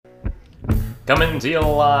Coming to you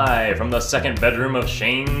live from the second bedroom of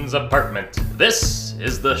Shane's apartment. This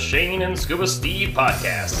is the Shane and Scuba Steve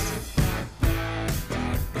podcast.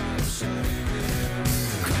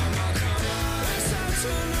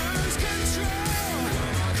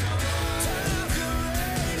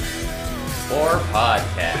 Or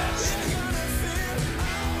podcast.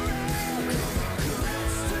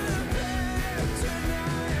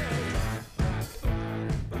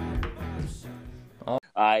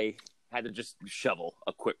 I had to just shovel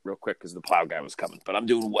real quick because the plow guy was coming, but I'm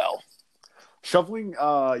doing well. Shoveling,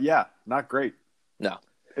 not great. No.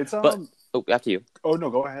 It's after you. Oh no,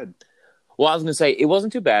 go ahead. Well, I was gonna say it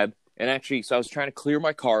wasn't too bad, and actually, so I was trying to clear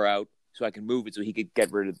my car out so I can move it so he could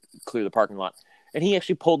clear the parking lot. And he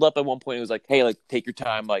actually pulled up at one point and was like, "Hey, like, take your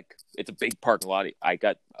time. Like, it's a big parking lot.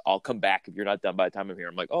 I'll come back if you're not done by the time I'm here."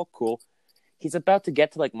 I'm like, "Oh, cool." He's about to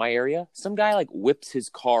get to, like, my area. Some guy, like, whips his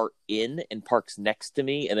car in and parks next to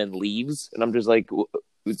me and then leaves. And I'm just like... What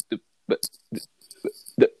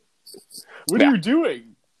are you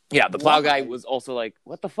doing? Yeah, the plow guy was also like,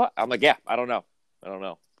 what the fuck? I'm like, yeah, I don't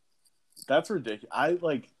know. That's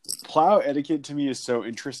ridiculous. Plow etiquette to me is so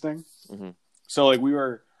interesting. Mm-hmm. So, like, we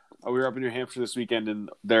were up in New Hampshire this weekend,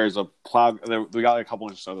 and there's a plow... We got, like, a couple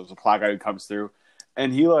inches, so there's a plow guy who comes through.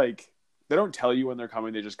 And he, like... They don't tell you when they're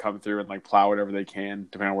coming. They just come through and, like, plow whatever they can,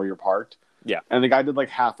 depending on where you're parked. Yeah. And the guy did, like,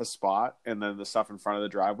 half a spot and then the stuff in front of the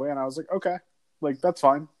driveway. And I was like, okay, like, that's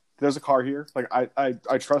fine. There's a car here. Like,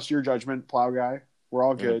 I trust your judgment, plow guy. We're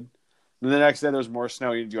all good. And the next day there's more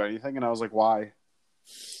snow. You didn't do anything. And I was like, why?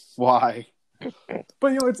 But,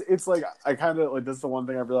 you know, it's like, I kind of, like, that's the one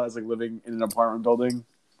thing I realized, like, living in an apartment building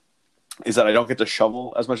is that I don't get to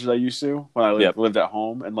shovel as much as I used to when I lived at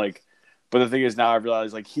home. And, like, but the thing is, now I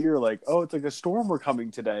realize, like, here, like, oh, it's like a storm we're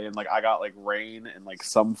coming today. And, like, I got, like, rain and, like,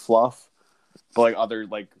 some fluff. But, like, other,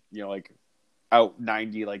 like, you know, like, out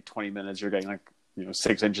 90, like, 20 minutes, you're getting, like, you know,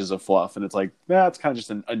 6 inches of fluff. And it's like, it's kind of just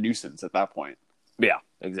a nuisance at that point. Yeah,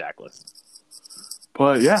 exactly.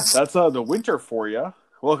 But, yeah, that's the winter for you.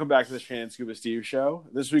 Welcome back to the Shane and Scuba Steve show.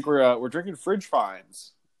 This week we're drinking Fridge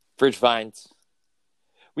Finds. Fridge Finds.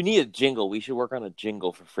 We need a jingle. We should work on a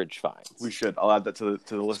jingle for Fridge Finds. We should. I'll add that to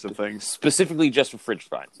the list of things. Specifically just for Fridge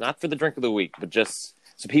Finds. Not for the drink of the week, but just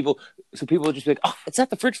so people will just be like, oh, is that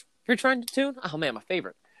the Fridge Find tune? Oh, man, my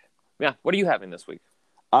favorite. Yeah. What are you having this week?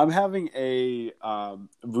 I'm having a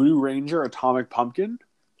Voodoo Ranger Atomic Pumpkin.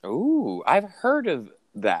 Ooh, I've heard of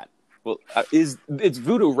that. Well, it's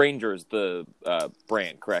Voodoo Rangers the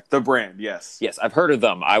brand, correct? The brand, yes. Yes, I've heard of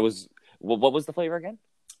them. What was the flavor again?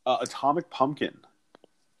 Atomic Pumpkin.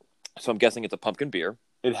 So I'm guessing it's a pumpkin beer.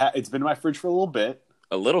 It's been in my fridge for a little bit.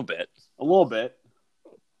 A little bit.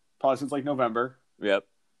 Probably since like November. Yep.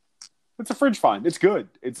 It's a fridge find. It's good.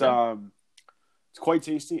 It's quite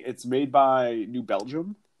tasty. It's made by New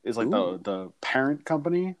Belgium. Is like the parent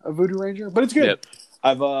company of Voodoo Ranger, but it's good.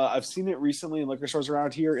 Yep. I've seen it recently in liquor stores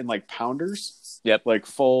around here in like pounders. Yep. Like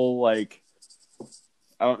full like.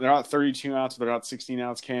 They're not 32 ounce. They're not 16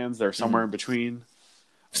 ounce cans. They're somewhere in between.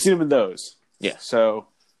 I've seen them in those. Yeah. So.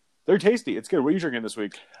 They're tasty. It's good. What are you drinking this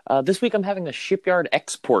week? This week I'm having a Shipyard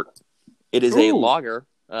Export. It is a lager,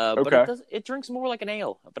 okay. But it drinks more like an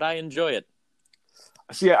ale, but I enjoy it.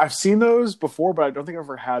 See, I've seen those before, but I don't think I've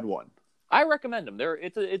ever had one. I recommend them.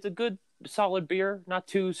 It's a good, solid beer. Not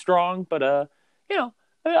too strong, but, you know,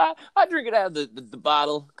 I drink it out of the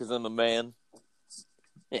bottle because I'm a man.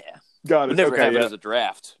 Yeah. Got it. Never have it as a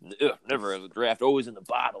draft. Never as a draft. Always in the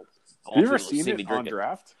bottle. Have you ever seen it on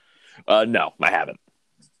draft? No, I haven't.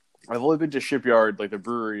 I've only been to Shipyard, like the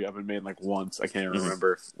brewery. I've been made like once. I can't even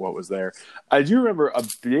remember what was there. I do remember a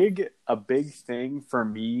big thing for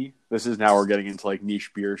me. This is now we're getting into like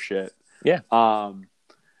niche beer shit. Yeah.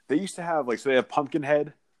 They used to have they have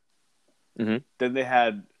Pumpkinhead. Mm-hmm. Then they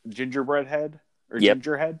had Gingerbread Head or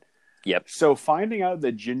Gingerhead. Yep. So finding out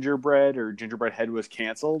that Gingerbread or Gingerbread Head was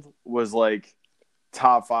canceled was like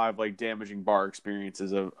top 5 like damaging bar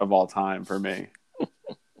experiences of all time for me.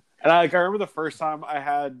 And I remember the first time I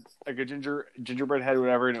had like a gingerbread head or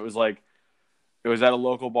whatever, and it was at a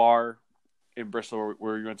local bar in Bristol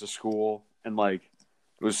where we went to school, and like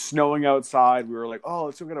it was snowing outside. We were like, oh,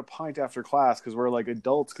 let's go get a pint after class because we're like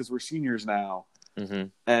adults because we're seniors now. Mm-hmm.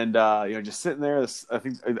 And just sitting there,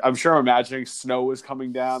 I'm sure I'm imagining snow was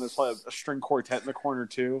coming down. There's probably a string quartet in the corner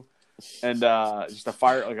too, and just a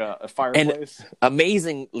fireplace. And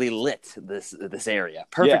amazingly lit this area,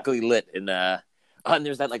 perfectly lit and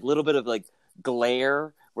there's that like little bit of like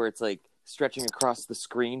glare where it's like stretching across the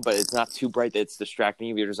screen, but it's not too bright that it's distracting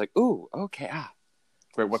you. You're just like, ooh, okay.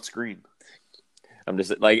 Wait, what screen? I'm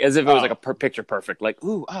just like, as if it was like a picture perfect. Like,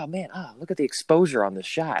 ooh, oh man, look at the exposure on this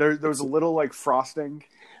shot. There was a little like frosting.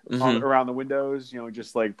 around the windows,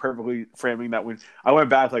 just like perfectly framing that window. I went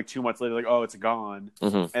back like 2 months later, like, oh, it's gone.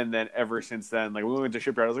 And then ever since then, like when we went to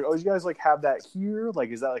shipyard, I was like, oh, you guys like have that here? Like,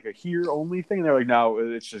 is that like a here only thing? And they're like, no,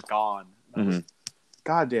 it's just gone.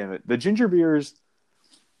 God damn it. The ginger beers.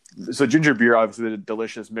 So ginger beer, obviously the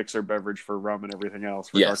delicious mixer beverage for rum and everything else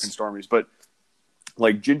for dark and stormies. But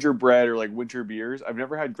like gingerbread or like winter beers, I've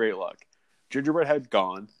never had great luck. Gingerbread had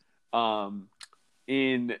gone. I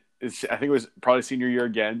think it was probably senior year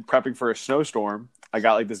again, prepping for a snowstorm. I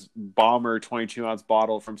got like this bomber 22-ounce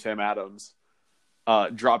bottle from Sam Adams.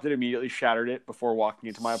 Dropped it immediately, shattered it before walking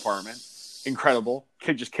into my apartment. Incredible.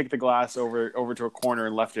 Just kicked the glass over to a corner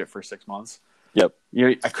and left it for 6 months. Yep.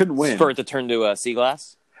 I couldn't win. For it to turn to sea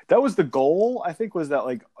glass? That was the goal, I think, was that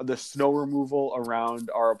like the snow removal around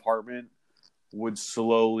our apartment would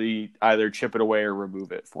slowly either chip it away or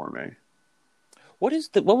remove it for me. What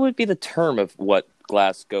would be the term of what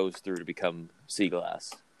glass goes through to become sea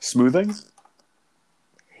glass? Smoothing?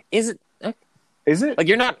 Is it? Like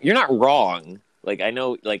you're not wrong. Like I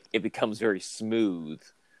know, like it becomes very smooth,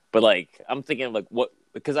 but like I'm thinking of like what,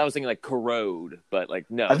 because I was thinking like corrode, but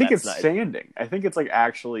like no. I think it's sanding. I think it's like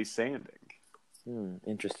actually sanding.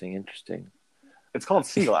 Interesting. It's called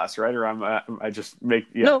sea glass, right? Or I just make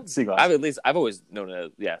sea glass. I've always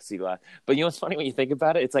known it sea glass. But you know what's funny when you think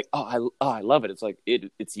about it? It's like I love it. It's like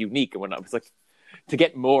it's unique and whatnot. It's like to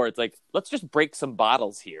get more. It's like let's just break some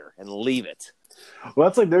bottles here and leave it. Well,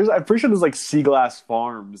 that's like I'm pretty sure there's like sea glass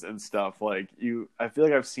farms and stuff. Like I feel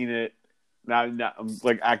like I've seen it. Now I'm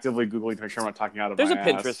like actively Googling to make sure I'm not talking out of my ass. There's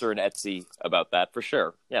a Pinterest or an Etsy about that for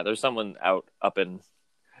sure. Yeah, there's someone up in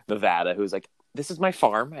Nevada who's like, this is my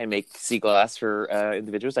farm. I make sea glass for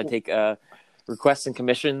individuals. I take requests and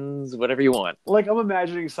commissions, whatever you want. Like I'm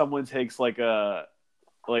imagining someone takes like a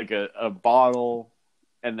bottle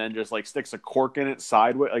and then just like sticks a cork in it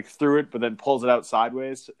sideways, like through it, but then pulls it out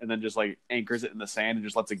sideways and then just like anchors it in the sand and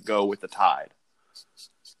just lets it go with the tide.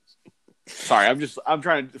 Sorry, I'm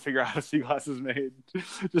trying to figure out how sea glass is made.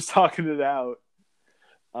 Just talking it out.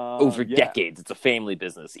 Over decades, it's a family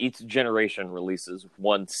business. Each generation releases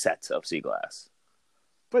one set of sea glass.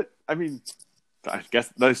 But I mean, I guess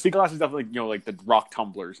the sea glass is definitely like the rock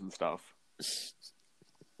tumblers and stuff.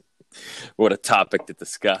 What a topic to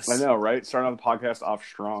discuss! I know, right? Starting on the podcast off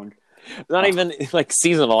strong. Not even like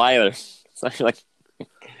seasonal either. It's not like, hey,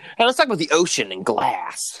 let's talk about the ocean and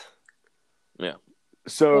glass. Yeah.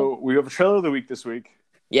 So we have a trailer of the week this week.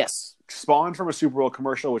 Yes. Spawned from a Super Bowl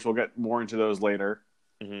commercial, which we'll get more into those later.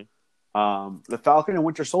 The Falcon and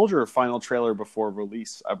Winter Soldier final trailer before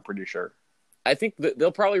release, I'm pretty sure. I think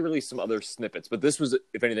they'll probably release some other snippets, but this was,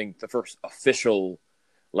 if anything, the first official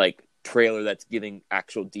like trailer that's giving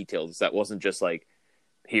actual details. That wasn't just like,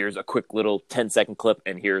 here's a quick little 10-second clip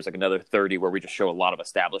and here's like another 30 where we just show a lot of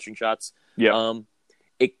establishing shots. Yeah.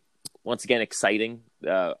 It once again exciting.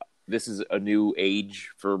 This is a new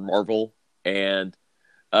age for Marvel, and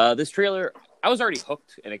this trailer, I was already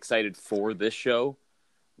hooked and excited for this show.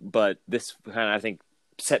 But this kind of, I think,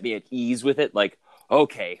 set me at ease with it. Like,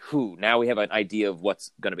 okay, now we have an idea of what's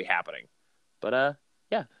going to be happening. But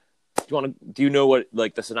yeah, do you know what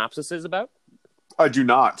like the synopsis is about? I do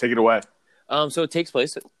not. Take it away. So it takes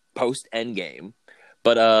place post Endgame.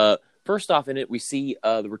 But first off, in it we see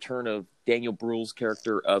the return of Daniel Bruhl's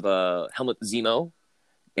character of Helmut Zemo.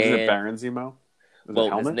 Is it Baron Zemo?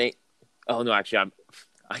 His name. Oh no, actually,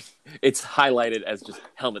 it's highlighted as just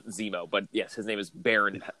Helmut Zemo, but yes, his name is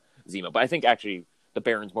Baron Zemo. But I think actually the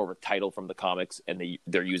Baron's more of a title from the comics, and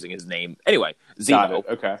they're using his name anyway. Zemo,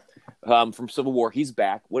 okay. From Civil War, he's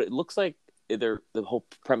back. What it looks like, the whole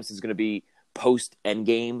premise is going to be post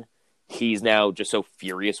Endgame. He's now just so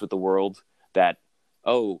furious with the world that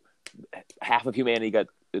half of humanity got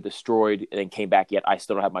destroyed and then came back. Yet I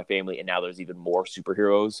still don't have my family, and now there's even more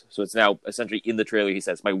superheroes. So it's now essentially in the trailer. He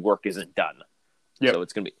says, "My work isn't done." Yep. So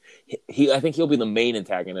it's going to be I think he'll be the main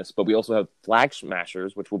antagonist, but we also have Flag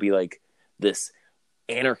Smashers, which will be like this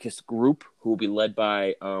anarchist group who will be led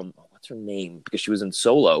by what's her name? Because she was in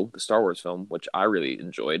Solo, the Star Wars film, which I really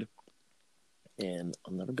enjoyed. And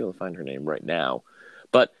I'm not going to be able to find her name right now.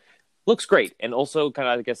 But looks great. And also kind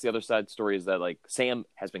of, I guess the other side story is that like Sam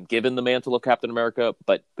has been given the mantle of Captain America,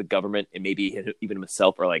 but the government and maybe even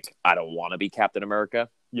himself are like, I don't want to be Captain America.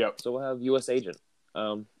 Yep. So we'll have U.S. Agent.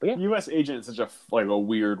 But yeah, U.S. agent is such a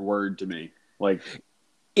weird word to me. Like,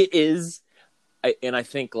 it is, and I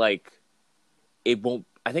think like it won't.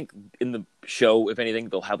 I think in the show, if anything,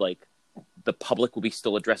 they'll have like the public will be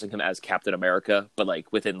still addressing him as Captain America, but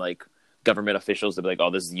like within like government officials, they'll be like, "Oh,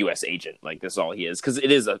 this is U.S. agent. Like this is all he is," because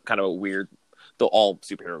it is a kind of a weird. Though all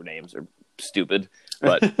superhero names are stupid,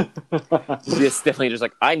 but it's definitely just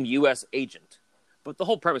like I'm U.S. agent. But the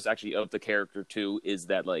whole premise actually of the character too is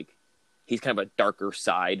that like he's kind of a darker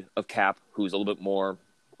side of Cap, who's a little bit more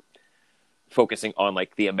focusing on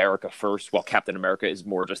like the America first, while Captain America is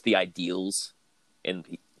more just the ideals. And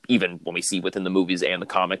even when we see within the movies and the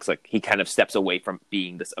comics, like he kind of steps away from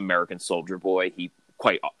being this American soldier boy. He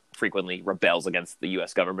quite frequently rebels against the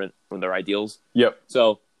U.S. government from their ideals. Yep.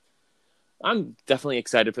 So I'm definitely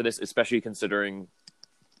excited for this, especially considering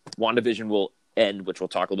WandaVision will end, which we'll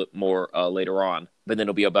talk a little bit more later on. But then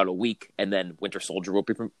it'll be about a week, and then Winter Soldier will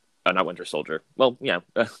be not Winter Soldier. Well, yeah,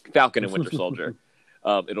 Falcon and Winter Soldier.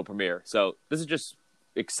 It'll premiere. So this is just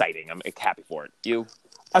exciting. I'm happy for it. You?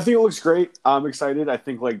 I think it looks great. I'm excited. I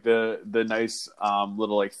think like the nice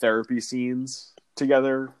little like therapy scenes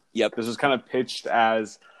together. Yep. This was kind of pitched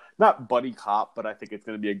as not buddy cop, but I think it's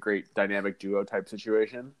going to be a great dynamic duo type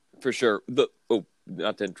situation. For sure.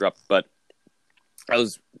 Not to interrupt, but I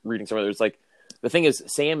was reading somewhere. There's like the thing is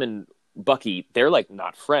Sam and Bucky, they're like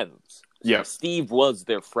not friends. Yeah. Steve was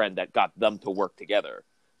their friend that got them to work together.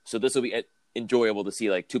 So this will be enjoyable to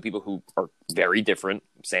see like two people who are very different.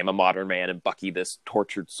 Sam, a modern man, and Bucky, this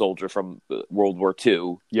tortured soldier from World War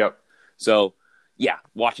II. Yep. So yeah,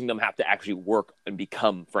 watching them have to actually work and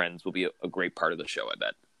become friends will be a great part of the show, I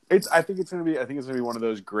bet. I think it's gonna be one of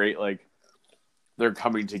those great like they're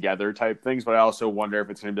coming together type things, but I also wonder if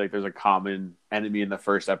it's gonna be like there's a common enemy in the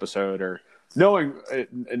first episode, or knowing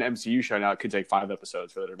an MCU show now, it could take 5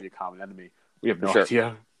 episodes for there to be a common enemy. We have no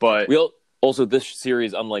idea, but also this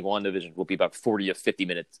series, unlike WandaVision, will be about 40 to 50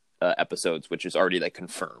 minute episodes, which is already like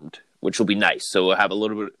confirmed, which will be nice. So we'll have a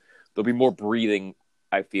little bit. There'll be more breathing.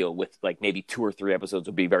 I feel with like maybe 2 or 3 episodes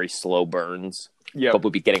will be very slow burns. Yeah, but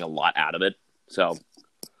we'll be getting a lot out of it. So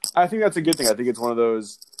I think that's a good thing. I think it's one of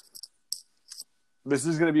those. This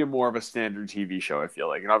is going to be more of a standard TV show, I feel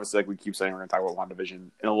like. And obviously, like we keep saying, we're going to talk about WandaVision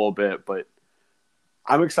in a little bit, but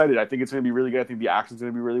I'm excited. I think it's going to be really good. I think the action's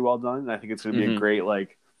going to be really well done. And I think it's going to be a great,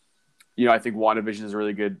 like, I think WandaVision is a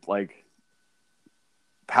really good, like,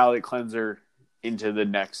 palate cleanser into the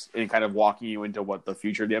next, and kind of walking you into what the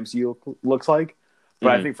future of the MCU looks like.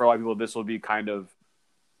 But I think for a lot of people, this will be kind of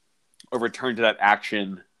a return to that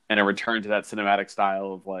action and a return to that cinematic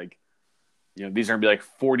style of, like, these are going to be like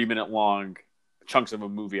 40-minute long chunks of a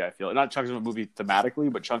movie, I feel. Not chunks of a movie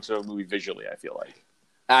thematically, but chunks of a movie visually, I feel like.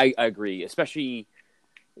 I agree. Especially,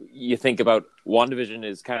 you think about WandaVision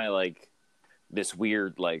is kind of like this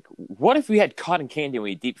weird, like, what if we had cotton candy and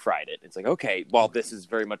we deep fried it? It's like, okay, well, this is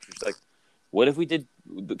very much like, what if we did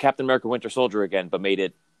Captain America Winter Soldier again, but made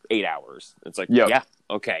it 8 hours? It's like, yeah,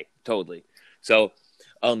 okay, totally. So,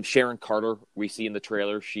 Sharon Carter, we see in the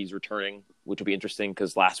trailer, she's returning, which will be interesting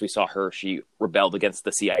because last we saw her, she rebelled against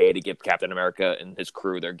the CIA to give Captain America and his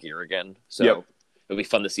crew their gear again. So it'll be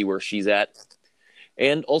fun to see where she's at.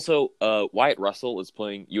 And also, Wyatt Russell is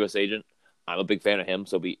playing U.S. Agent. I'm a big fan of him,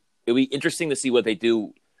 so it'll be interesting to see what they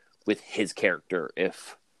do with his character.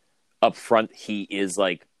 If up front he is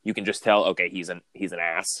like, you can just tell, okay, he's an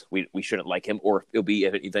ass. We shouldn't like him, or it'll be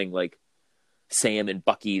anything like Sam and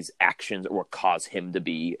Bucky's actions or cause him to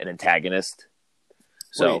be an antagonist.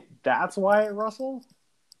 So wait, that's Wyatt Russell?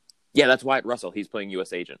 Yeah, that's Wyatt Russell. He's playing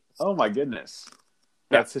U.S. Agent. Oh my goodness.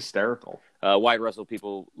 That's hysterical. Wyatt Russell,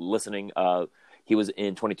 people listening, he was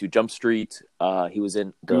in 22 Jump Street. He was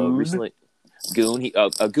in the Goon? recently Goon.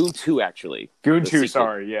 Goon 2, actually. Goon 2, sequel.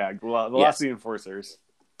 sorry. Yeah, the Last of the Enforcers.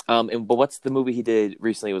 But what's the movie he did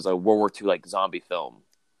recently? It was a World War II like zombie film.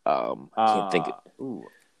 Can't think. Ooh.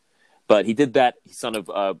 But he did that. He's son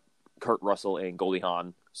of Kurt Russell and Goldie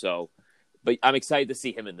Hawn. So, but I'm excited to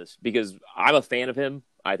see him in this because I'm a fan of him.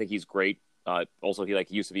 I think he's great. Also, he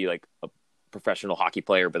used to be like a professional hockey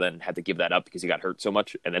player, but then had to give that up because he got hurt so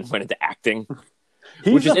much, and then went into acting.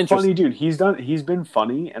 He's a funny dude. He's been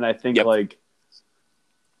funny, and I think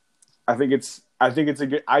I think it's a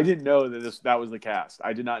good. I didn't know that was the cast.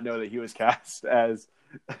 I did not know that he was cast as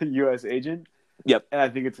a U.S. agent. Yep, and I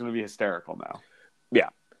think it's going to be hysterical now. Yeah,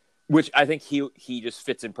 which I think he just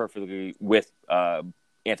fits in perfectly with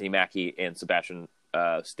Anthony Mackie and Sebastian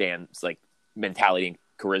Stan's like mentality and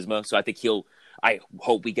charisma. So I think I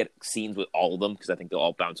hope we get scenes with all of them because I think they'll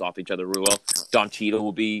all bounce off each other really well. Don Cheadle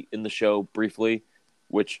will be in the show briefly,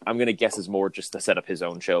 which I'm going to guess is more just to set up his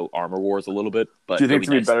own show, Armor Wars, a little bit. But do you think it's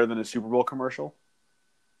going to be better than a Super Bowl commercial?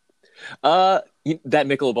 That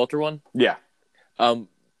Michelob Ultra one? Yeah.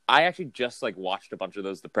 I actually just watched a bunch of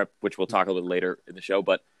those, the prep, which we'll talk a little later in the show,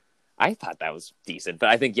 but I thought that was decent. But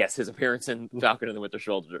I think, yes, his appearance in Falcon and the Winter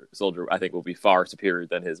Soldier, I think, will be far superior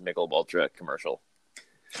than his Michelob Ultra commercial.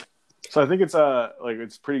 So I think it's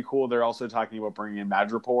it's pretty cool. They're also talking about bringing in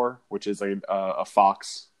Madripoor, which is a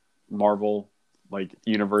Fox Marvel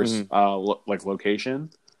universe location.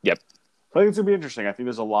 Yep. I think it's gonna be interesting. I think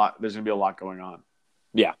there's gonna be a lot going on.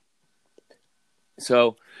 Yeah.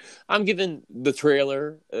 So I'm giving the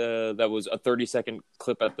trailer that was a 30-second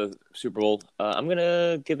clip at the Super Bowl. I'm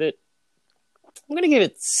gonna give it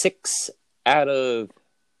 6 out of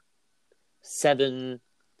 7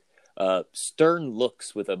 stern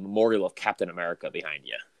looks with a memorial of Captain America behind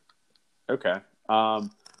you. Okay.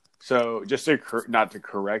 So just to not to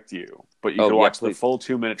correct you, but you can watch the full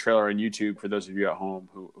 2-minute trailer on YouTube for those of you at home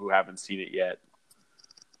who haven't seen it yet.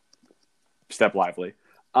 Step lively.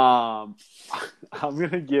 I'm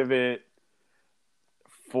gonna give it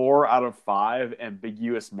 4 out of 5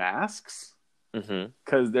 ambiguous masks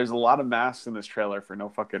because there's a lot of masks in this trailer for no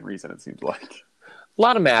fucking reason. It seems like a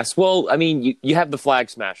lot of masks. Well, I mean, you have the Flag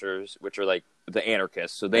Smashers, which are like the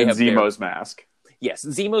anarchists, so they have Zemo's mask. Yes,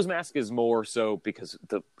 Zemo's mask is more so because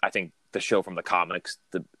I think the show from the comics,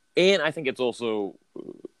 and I think it's also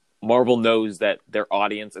Marvel knows that their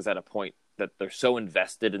audience is at a point that they're so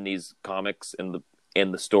invested in these comics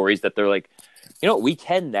and the stories that they're like, we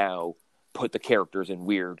can now put the characters in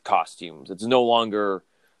weird costumes. It's no longer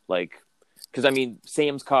like, because I mean,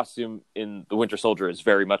 Sam's costume in The Winter Soldier is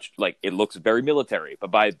very much like, it looks very military,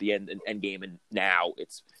 but by the end game and now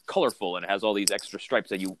it's colorful and it has all these extra stripes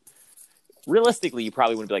that realistically you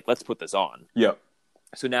probably wouldn't be like, let's put this on. Yep.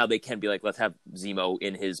 So now they can be like, let's have Zemo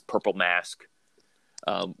in his purple mask,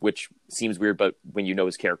 which seems weird, but when you know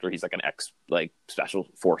his character, he's like an special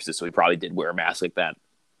forces, so he probably did wear a mask like that.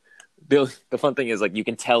 The fun thing is, like, you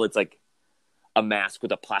can tell it's like a mask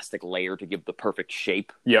with a plastic layer to give the perfect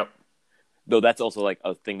shape. Yep. Though that's also like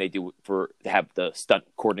a thing they do to have the stunt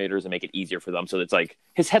coordinators and make it easier for them. So it's like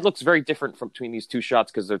his head looks very different between these two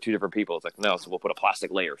shots because they're two different people. It's like, no, so we'll put a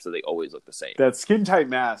plastic layer so they always look the same. That skin tight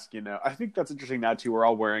mask, I think that's interesting now too. We're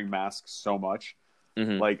all wearing masks so much.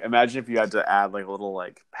 Mm-hmm. Like, imagine if you had to add like a little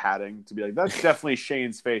like padding to be like, that's definitely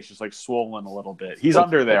Shane's face, just like swollen a little bit. He's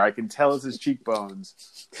under there. I can tell it's his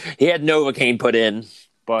cheekbones. He had Novocaine put in,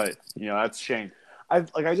 but that's Shane.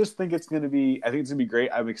 I just think it's gonna be. I think it's gonna be great.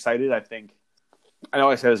 I'm excited. I know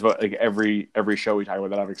I say this about like every show we talk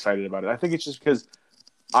about that I'm excited about it. I think it's just because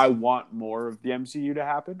I want more of the MCU to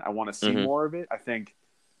happen. I want to see more of it. I think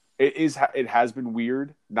it has been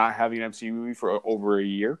weird not having an MCU movie for over a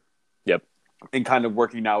year. Yep. And kind of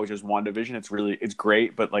working now with just WandaVision. It's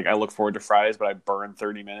great, but like I look forward to Fridays, but I burn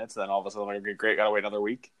 30 minutes, and then all of a sudden I'm like, okay, great, gotta wait another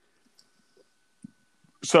week.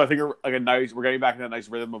 So I think we're getting back in that nice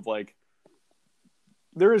rhythm of like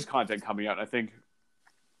there is content coming out. And I think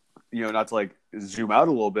not to like zoom out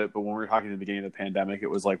a little bit, but when we were talking at the beginning of the pandemic, it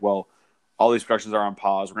was like, well, all these productions are on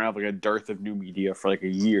pause. We're gonna have like a dearth of new media for like a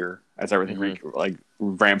year as everything like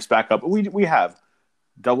ramps back up. But we have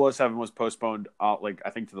 007 was postponed,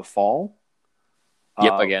 I think to the fall.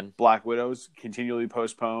 Yep, again. Black Widow's continually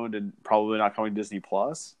postponed and probably not coming to Disney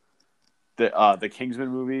Plus. The Kingsman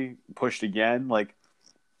movie pushed again. Like,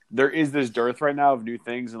 there is this dearth right now of new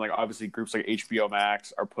things, and like obviously groups like HBO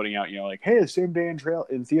Max are putting out, like, hey, the same day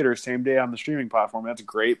in theaters, same day on the streaming platform. That's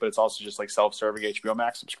great, but it's also just like self-serving HBO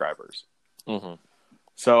Max subscribers. Mm-hmm.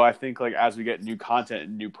 So I think like as we get new content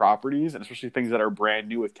and new properties, and especially things that are brand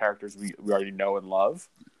new with characters we already know and love,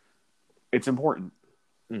 it's important.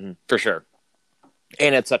 For sure.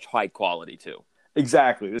 And at such high quality too.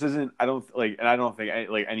 Exactly. This isn't. I don't think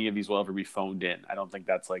any of these will ever be phoned in. I don't think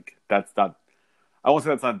that's not. I won't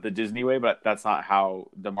say that's not the Disney way, but that's not how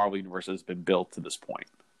the Marvel universe has been built to this point.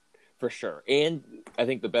 For sure. And I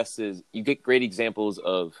think the best is you get great examples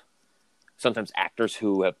of sometimes actors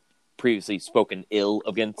who have previously spoken ill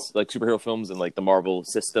against like superhero films and like the Marvel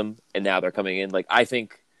system, and now they're coming in. Like, I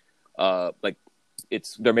think,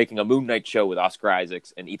 they're making a Moon Knight show with Oscar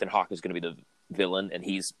Isaacs, and Ethan Hawke is going to be the villain, and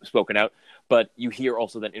he's spoken out. But you hear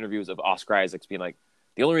also then interviews of Oscar Isaacs being like,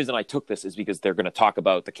 the only reason I took this is because they're going to talk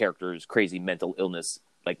about the character's crazy mental illness.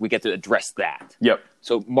 Like, we get to address that. Yep.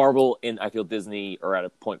 So Marvel and I feel Disney are at a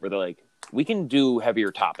point where they're like, we can do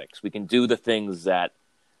heavier topics. We can do the things that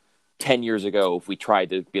 10 years ago, if we tried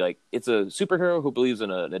to be like, it's a superhero who believes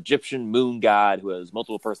in an Egyptian moon god who has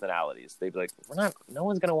multiple personalities. They'd be like, no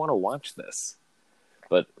one's going to want to watch this.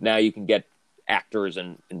 But now you can get actors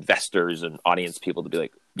and investors and audience people to be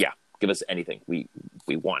like, yeah, give us anything we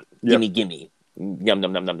want. Yep. Gimme. Yum,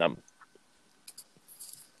 num, num, num, num.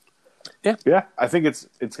 Yeah. I think it's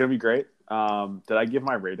going to be great. Did I give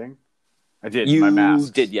my rating? I did. You my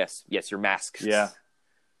mask. did, yes. Yes, your masks. Yeah.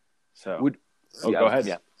 So, go ahead.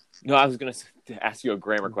 Yeah. No, I was going to ask you a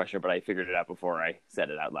grammar question, but I figured it out before I said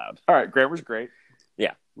it out loud. All right. Grammar's great.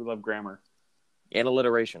 Yeah. We love grammar. And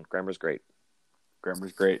alliteration. Grammar's great.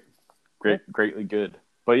 Grammar's great. Greatly good.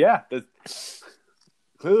 But yeah,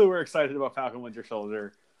 clearly we're excited about Falcon Winter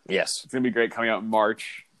Soldier. Yes. It's going to be great coming out in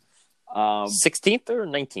March. 16th or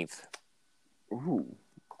 19th? Ooh,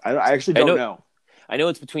 I actually don't know. I know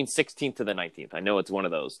it's between 16th to the 19th. I know it's one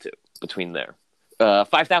of those two between there.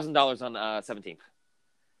 $5,000 on 17th.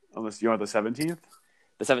 Unless you want the 17th.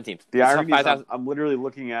 The 17th. The irony is I'm literally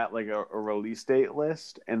looking at like a release date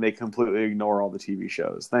list, and they completely ignore all the TV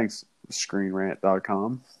shows. Thanks,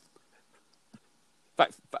 ScreenRant.com.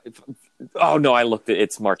 Oh no, I looked at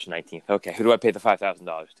it's March 19th. Okay, who do I pay the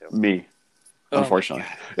 $5,000 to? Me, unfortunately.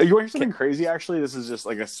 You want to hear something crazy? Actually, this is just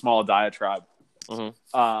like a small diatribe.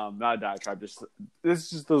 Mm-hmm. Not a diatribe. This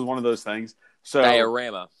is just one of those things. So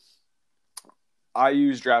diorama. I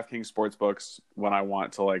use DraftKings Sportsbooks when I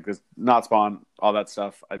want to like this, not spawn, all that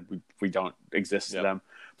stuff. We don't exist to them.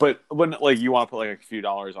 But when like you want to put like a few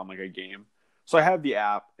dollars on like a game, so I have the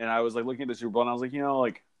app, and I was like looking at the Super Bowl, and I was like,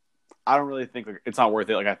 like I don't really think like it's not worth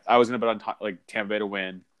it. Like I was gonna bet on like Tampa Bay to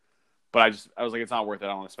win, but I was like it's not worth it. I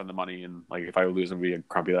don't want to spend the money, and like if I lose, I'm gonna be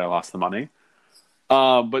grumpy that I lost the money.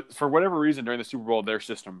 But for whatever reason during the Super Bowl, their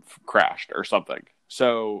system crashed or something.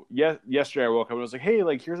 So yesterday I woke up and was like, hey,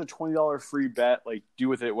 like here's a $20 free bet. Like do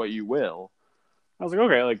with it what you will. I was like,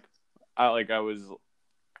 okay, like I was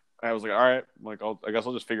like, all right, like I guess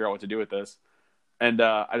I'll just figure out what to do with this. And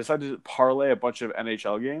I decided to parlay a bunch of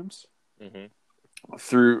NHL games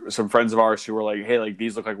through some friends of ours who were like, hey, like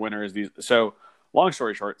these look like winners. So long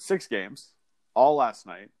story short, 6 games all last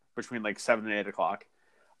night between like 7 and 8 o'clock.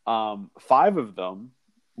 5 of them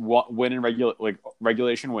win in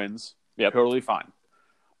regulation wins. Yeah, totally fine.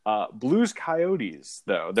 Blues Coyotes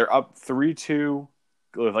though, they're up 3-2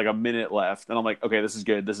 with like a minute left, and I'm like, okay, this is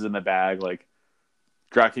good. This is in the bag. Like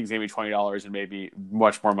DraftKings gave me $20 and maybe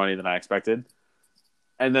much more money than I expected.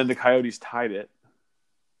 And then the Coyotes tied it,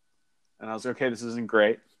 and I was like, okay, this isn't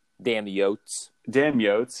great. Damn Yotes.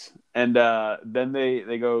 And then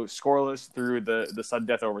they go scoreless through the sudden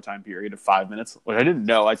death overtime period of 5 minutes, which I didn't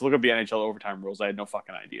know. I had to look up the NHL overtime rules. I had no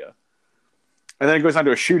fucking idea. And then it goes down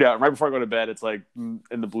to a shootout. And right before I go to bed, it's like, and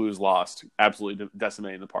the Blues lost, absolutely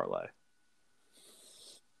decimating the parlay.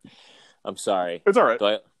 I'm sorry. It's all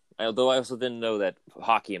right. Although I also didn't know that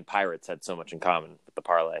hockey and Pirates had so much in common with the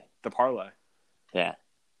parlay. The parlay. Yeah.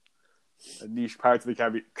 A niche Pirates of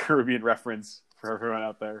the Caribbean reference for everyone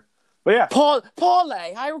out there. But yeah.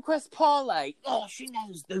 Parlay. I request parlay. Oh, she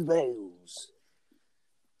knows the rules.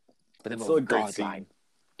 But then still a great scene.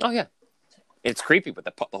 Oh, yeah. It's creepy with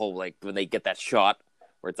the whole, like, when they get that shot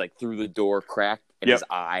where it's, like, through the door crack in his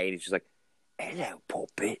eye, and he's just like, hello,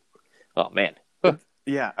 puppet. Oh, man.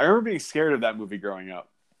 Yeah, I remember being scared of that movie growing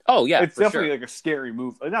up. Oh, yeah, it's definitely, like, a scary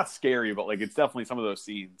movie. Like, not scary, but, like, it's definitely some of those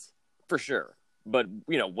scenes. For sure. But,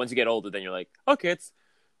 once you get older, then you're like, okay,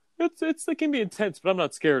 it can be intense, but I'm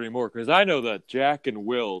not scared anymore, because I know that Jack and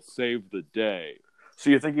Will saved the day.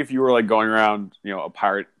 So you think if you were, like, going around, a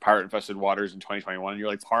pirate-infested waters in 2021, and you're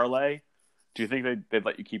like, parlay... Do you think they'd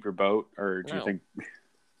let you keep your boat, or do you think?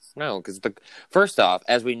 No, because first off,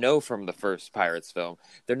 as we know from the first Pirates film,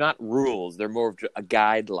 they're not rules; they're more of a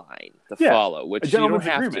guideline to follow, which you don't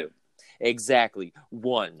have to. Exactly.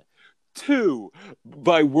 1, 2.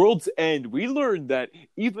 By World's End, we learned that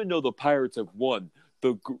even though the Pirates have won,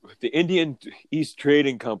 the Indian East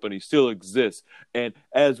Trading Company still exists, and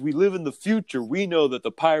as we live in the future, we know that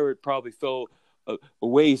the pirate probably fell a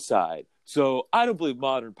wayside. So I don't believe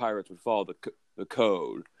modern pirates would follow the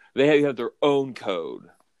code. They have their own code.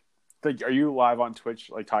 Are you live on Twitch,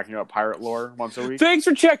 like talking about pirate lore once a week? Thanks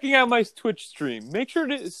for checking out my Twitch stream. Make sure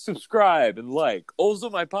to subscribe and like. Also,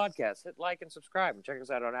 my podcast. Hit like and subscribe, and check us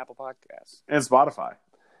out on Apple Podcasts and Spotify.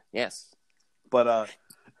 Yes, but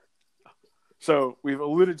so we've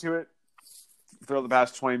alluded to it throughout the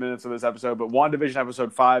past 20 minutes of this episode. But WandaVision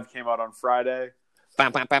episode 5 came out on Friday.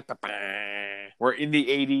 We're in the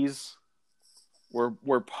 80s.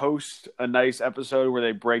 We're post a nice episode where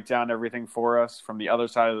they break down everything for us from the other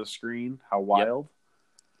side of the screen. How wild. Yep.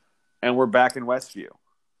 And we're back in Westview.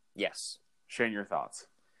 Yes. Shane, your thoughts.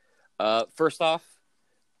 First off,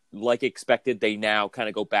 like expected, they now kind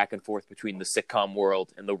of go back and forth between the sitcom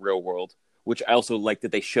world and the real world, which I also like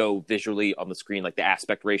that they show visually on the screen, like the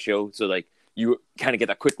aspect ratio. So like you kind of get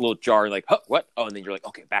that quick little jar, like, huh, what? Oh, and then you're like,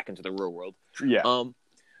 okay, back into the real world. Yeah.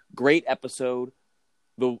 Great episode.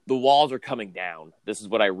 The walls are coming down. This is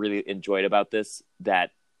what I really enjoyed about this,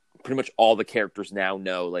 that pretty much all the characters now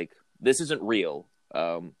know, like, this isn't real.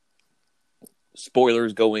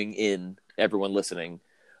 Spoilers going in, everyone listening.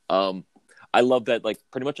 I love that, like,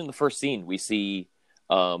 pretty much in the first scene, we see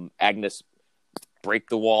Agnes break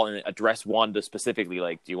the wall and address Wanda specifically,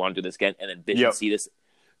 like, do you want to do this again? And then Vision see this.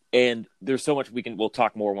 And there's so much we'll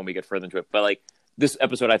talk more when we get further into it. But, like, this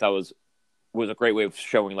episode I thought was a great way of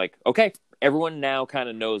showing, like, okay, everyone now kind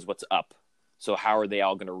of knows what's up. So how are they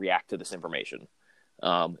all going to react to this information?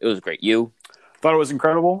 It was great. You? Thought it was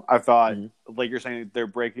incredible. I thought, Mm-hmm. like you're saying,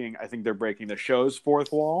 I think they're breaking the show's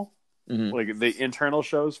fourth wall, Mm-hmm. like the internal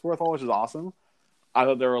show's fourth wall, which is awesome. I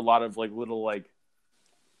thought there were a lot of like little like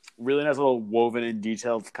really nice little woven in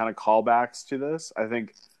detailed kind of callbacks to this. I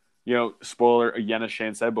think, spoiler again, as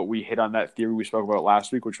Shane said, but we hit on that theory we spoke about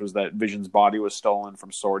last week, which was that Vision's body was stolen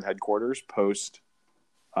from Sword headquarters post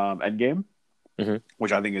Endgame, Mm-hmm.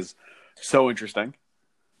 which I think is so interesting.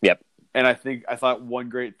 Yep. And I thought one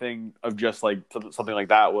great thing of just like something like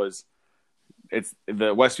that was it's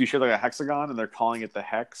the Westview showed like a hexagon and they're calling it the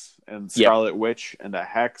Hex, and Scarlet Witch and the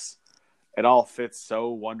Hex. It all fits so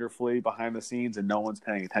wonderfully behind the scenes and no one's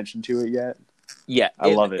paying attention to it yet. Yeah.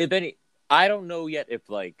 I love it. I don't know yet if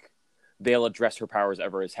like they'll address her powers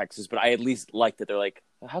ever as hexes, but I at least like that they're like,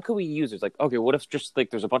 how can we use it? It's like, okay, what if just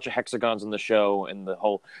like there's a bunch of hexagons in the show and the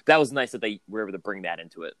whole that was nice that they were able to bring that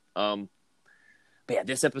into it. But yeah,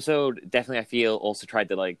 this episode definitely I feel also tried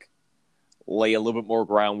to like lay a little bit more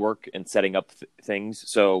groundwork in setting up things.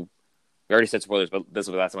 So we already said spoilers, but this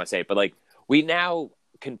is the last time I say it. But like we now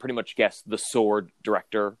can pretty much guess the Sword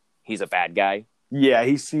director. He's a bad guy. Yeah,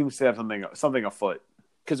 he seems to have something afoot.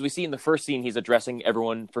 Because we see in the first scene he's addressing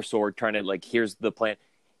everyone for Sword, trying to like, here's the plan.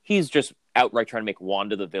 He's just outright trying to make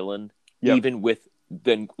Wanda the villain. Yep. Even with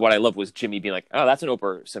then what I love was Jimmy being like, oh, that's an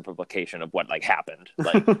oversimplification of what like happened.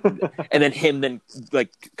 Like, and then him then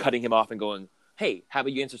like cutting him off and going, hey, how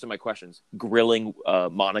about you answer some of my questions? Grilling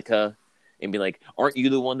Monica and be like, aren't you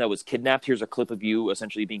the one that was kidnapped? Here's a clip of you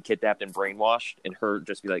essentially being kidnapped and brainwashed. And her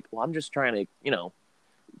just be like, well, I'm just trying to,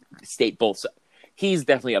 state both sides. He's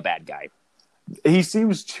definitely a bad guy. He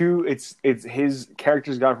seems to it's his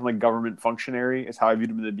character's gone from like government functionary is how I viewed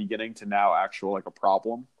him in the beginning to now actual like a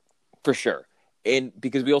problem. For sure. And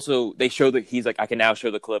because they show that he's like, I can now show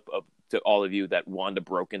the clip to all of you that Wanda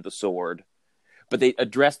broke into Sword. But they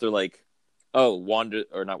address, they're like, oh,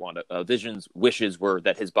 Vision's wishes were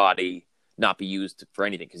that his body not be used for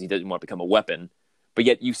anything because he doesn't want to become a weapon. But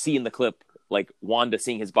yet you see in the clip, like Wanda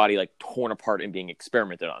seeing his body like torn apart and being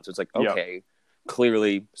experimented on. So it's like, okay,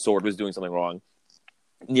 clearly Sword was doing something wrong.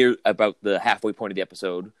 Near about the halfway point of the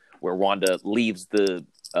episode where Wanda leaves the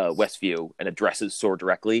Westview and addresses Sword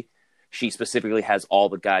directly, she specifically has all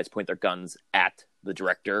the guys point their guns at the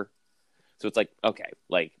director. So it's like, okay,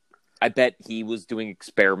 like I bet he was doing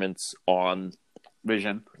experiments on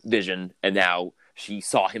Vision, and now she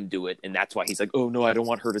saw him do it, and that's why he's like, oh no, I don't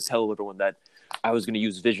want her to tell everyone that I was going to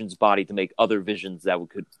use Vision's body to make other Visions that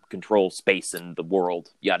could control space and the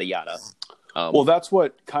world, yada yada. Well, that's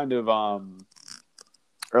what kind of, or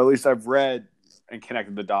at least I've read and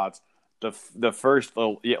connected the dots.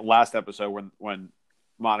 The last episode when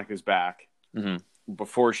Monica's back,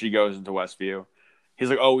 before she goes into Westview, he's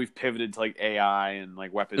like, "Oh, we've pivoted to like AI and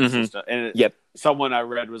like weapons system." And someone I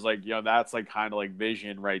read was like, that's like kind of like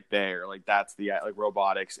Vision right there. Like that's the like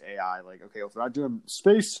robotics AI. Like, okay, if they're not doing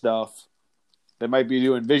space stuff, they might be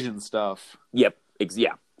doing Vision stuff. Yep.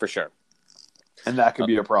 Yeah, for sure. And that could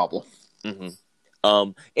be a problem. Mm-hmm.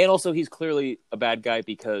 And also he's clearly a bad guy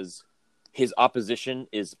because his opposition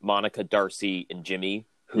is Monica, Darcy, and Jimmy,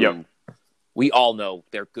 who we all know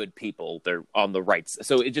they're good people. They're on the right.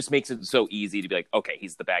 So it just makes it so easy to be like, okay,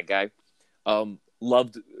 he's the bad guy.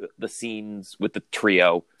 Loved the scenes with the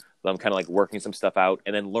trio. I'm kind of like working some stuff out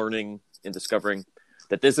and then learning and discovering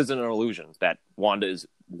that this isn't an illusion, that Wanda is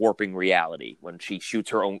warping reality. When she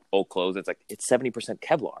shoots her own old clothes, it's like, it's 70%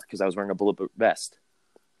 Kevlar because I was wearing a bulletproof vest.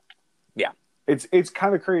 Yeah. It's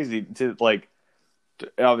kind of crazy to like,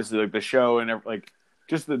 obviously like the show and like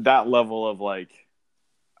just that level of like,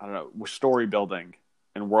 I don't know, story building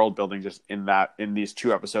and world building just in these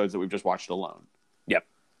two episodes that we've just watched alone. Yep.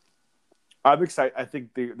 I'm excited. I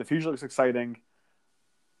think the future looks exciting.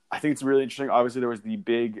 I think it's really interesting. Obviously there was the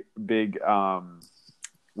big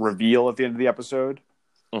reveal at the end of the episode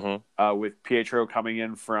with Pietro coming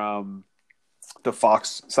in from the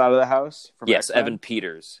Fox side of the house. From yes, X-Men. Evan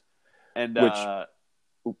Peters. And I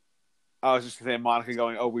was just saying, Monica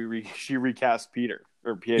going, "Oh, she recast Pietro."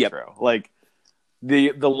 Yep. Like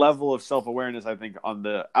the level of self awareness, I think, on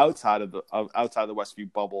the outside of the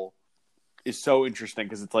Westview bubble is so interesting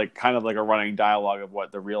because it's like kind of like a running dialogue of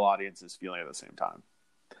what the real audience is feeling at the same time.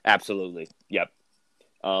 Absolutely. Yep.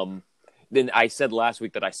 Then I said last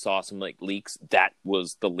week that I saw some like leaks. That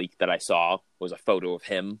was the leak that I saw was a photo of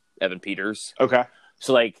him, Evan Peters. Okay.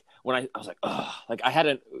 So like. When I was like, oh, like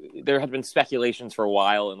there had been speculations for a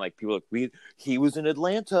while, and like people were like, he was in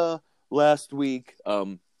Atlanta last week.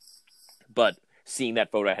 But seeing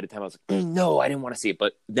that photo ahead of time, I was like, no, I didn't want to see it.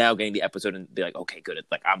 But now getting the episode and be like, okay, good.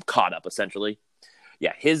 It's like I'm caught up essentially.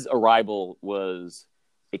 Yeah, his arrival was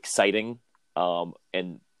exciting.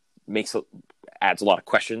 and adds a lot of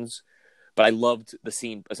questions. But I loved the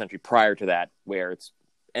scene essentially prior to that, where it's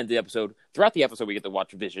end of the episode. Throughout the episode, we get to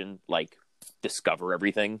watch Vision like discover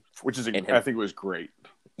everything, which is I think it was great.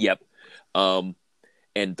 Yep. And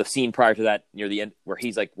the scene prior to that, near the end, where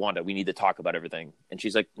he's like, Wanda, we need to talk about everything, and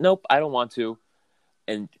she's like, nope, I don't want to.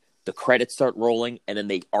 And the credits start rolling, and then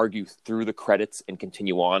they argue through the credits and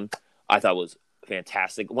continue on. I thought was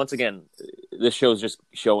fantastic. Once again, this show is just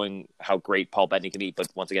showing how great Paul Bettany can be, but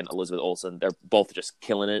once again, Elizabeth Olsen, they're both just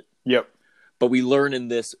killing it. Yep. But we learn in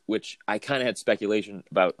this, which I kind of had speculation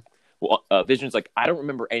about. Vision's like, I don't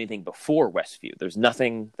remember anything before Westview. There's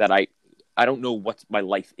nothing that I don't know what my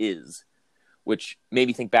life is, which made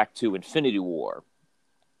me think back to Infinity War,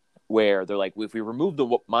 where they're like, if we remove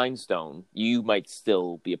the Mind Stone, you might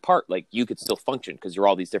still be a part. Like, you could still function because you're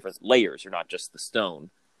all these different layers. You're not just the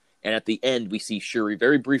stone. And at the end, we see Shuri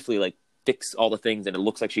very briefly, like, fix all the things, and it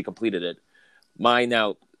looks like she completed it. My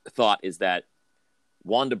now thought is that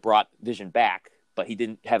Wanda brought Vision back, but he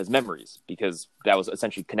didn't have his memories because that was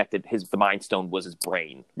essentially connected. The Mind Stone was his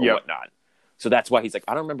brain or whatnot. So that's why he's like,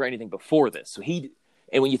 I don't remember anything before this. So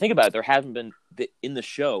and when you think about it, there haven't been in the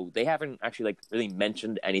show, they haven't actually like really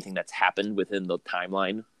mentioned anything that's happened within the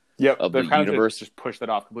timeline of the universe. Just push that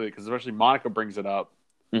off completely because especially Monica brings it up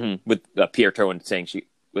with Pietro and saying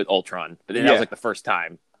with Ultron, but then that was like the first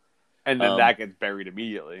time, and then that gets buried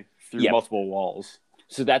immediately through multiple walls.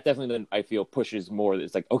 So that definitely then I feel pushes more.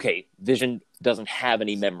 It's like, okay, Vision doesn't have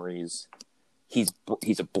any memories. He's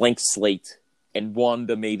a blank slate, and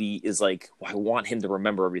Wanda maybe is like, well, I want him to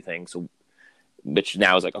remember everything. So, which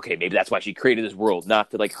now is like, okay, maybe that's why she created this world,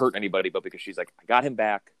 not to like hurt anybody, but because she's like, I got him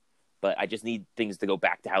back, but I just need things to go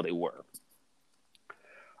back to how they were.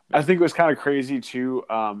 I think it was kind of crazy too.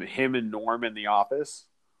 Him and Norm in the office.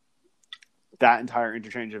 That entire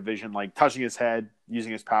interchange of Vision, like touching his head,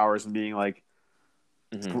 using his powers, and being like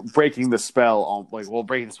breaking the spell,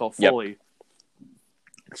 breaking the spell fully. Yep.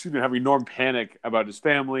 Excuse me, having Norm panic about his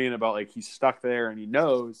family and about like he's stuck there and he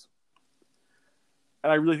knows.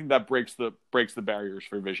 And I really think that breaks the barriers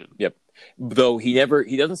for Vision. Yep. Though he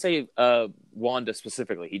doesn't say Wanda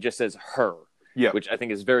specifically. He just says her. Yeah. Which I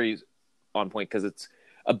think is very on point because it's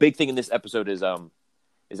a big thing in this episode is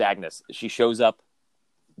Agnes. She shows up.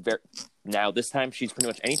 Now this time she's pretty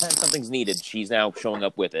much anytime something's needed, she's now showing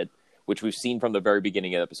up with it, which we've seen from the very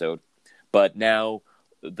beginning of the episode. But now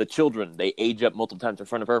the children, they age up multiple times in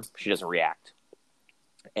front of her. She doesn't react.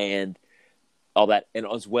 And all that. And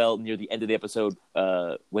as well, near the end of the episode,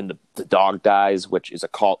 when the dog dies, which is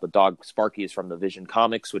the dog Sparky is from the Vision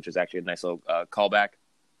comics, which is actually a nice little callback.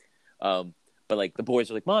 But like the boys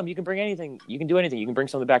are like, Mom, you can bring anything. You can do anything. You can bring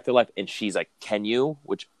something back to life. And she's like, can you?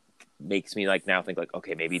 Which makes me like now think like,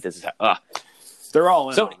 okay, maybe this is they're all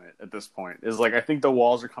in on it at this point. Is like I think the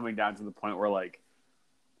walls are coming down to the point where like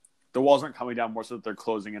the walls aren't coming down more so that they're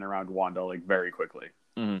closing in around Wanda like very quickly.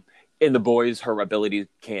 Mm-hmm. And the boys, her ability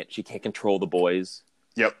can't control the boys.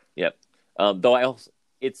 Yep. Though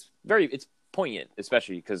it's poignant,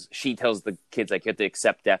 especially because she tells the kids like you have to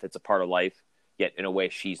accept death; it's a part of life. Yet in a way,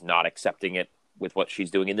 she's not accepting it with what she's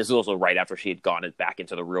doing. And this is also right after she had gone back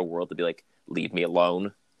into the real world to be like, leave me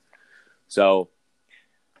alone. So,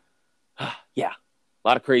 yeah, a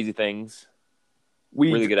lot of crazy things.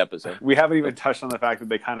 Really good episode. We haven't even touched on the fact that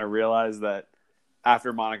they kind of realized that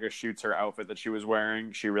after Monica shoots her outfit that she was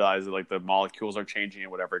wearing, she realized that like the molecules are changing and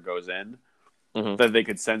whatever goes in, that they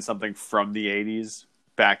could send something from the 80s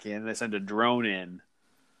back in. They send a drone in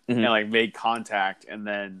and like made contact, and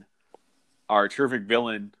then our terrific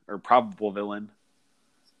villain or probable villain,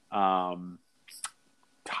 John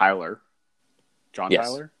Tyler.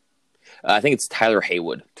 I think it's Tyler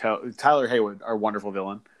Haywood. Tyler Haywood, our wonderful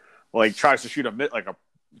villain, like tries to shoot from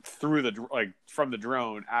the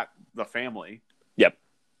drone at the family. Yep.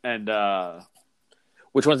 And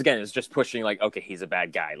which once again is just pushing like, okay, he's a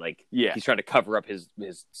bad guy. Like he's trying to cover up his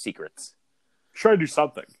secrets. Try to do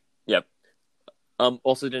something. Yep.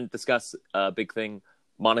 Also didn't discuss a big thing.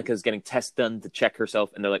 Monica's getting tests done to check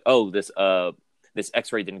herself, and they're like, oh, this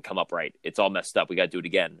X-ray didn't come up right. It's all messed up. We got to do it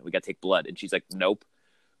again. We got to take blood. And she's like, nope.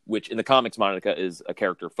 Which in the comics, Monica is a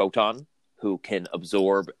character, Photon, who can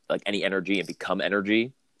absorb like any energy and become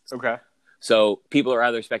energy. Okay. So people are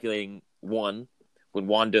either speculating, one, when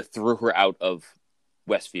Wanda threw her out of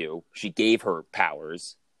Westview, she gave her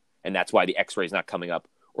powers, and that's why the X-ray is not coming up.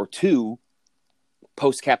 Or two,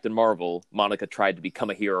 post Captain Marvel, Monica tried to become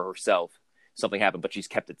a hero herself. Something happened, but she's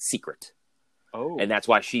kept it secret. Oh. And that's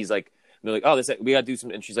why she's like, they're like, oh, we got to do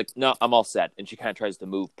something. And she's like, no, I'm all set. And she kind of tries to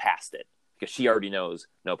move past it because she already knows,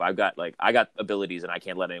 nope, I got abilities and I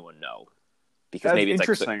can't let anyone know. Because That's maybe it's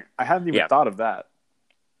interesting. Like, I hadn't even thought of that.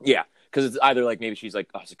 Yeah. because it's either like maybe she's like,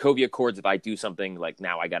 oh, Sokovia Accords, if I do something, like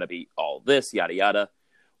now I got to be all this, yada, yada.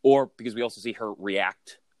 Or because we also see her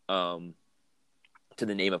react to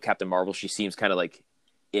the name of Captain Marvel. She seems kind of like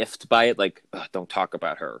iffed by it, like, don't talk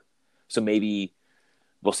about her. So maybe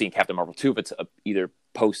we'll see in Captain Marvel 2 if it's either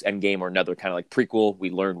post-Endgame or another kind of like prequel. We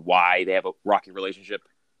learn why they have a rocky relationship.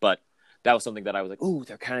 But that was something that I was like, ooh,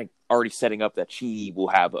 they're kind of already setting up that she will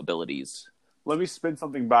have abilities. Let me spin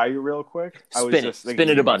something by you real quick. Spin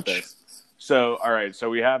it a bunch. This. So, all right. So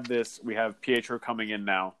we have Pietro coming in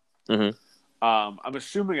now. Mm-hmm. I'm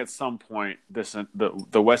assuming at some point the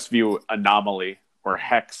Westview anomaly or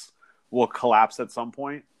hex will collapse at some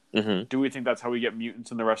point. Mm-hmm. Do we think that's how we get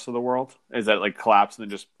mutants in the rest of the world? Is that like collapse and then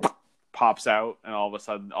just pops out and all of a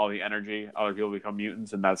sudden all the energy, other people become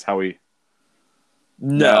mutants, and that's how we...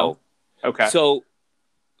 No. Okay. So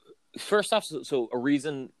first off, so a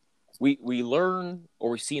reason we learn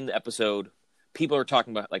or we see in the episode, people are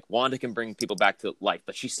talking about like Wanda can bring people back to life,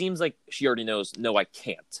 but she seems like she already knows, no, I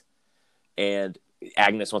can't. And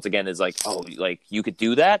Agnes once again is like, oh, like you could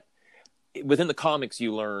do that. Within the comics,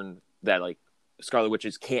 you learn that like Scarlet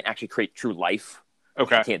Witches can't actually create true life.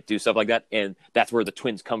 Okay. She can't do stuff like that, and that's where the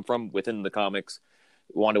twins come from within the comics.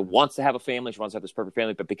 Wanda wants to have a family. She wants to have this perfect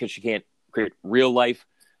family, but because she can't create real life,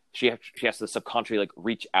 she has to subconsciously like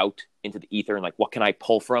reach out into the ether and like, what can I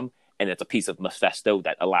pull from? And it's a piece of Mephisto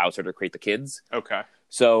that allows her to create the kids. Okay.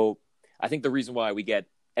 So I think the reason why we get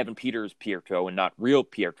Evan Peters' Pietro and not real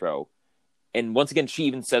Pietro, and once again, she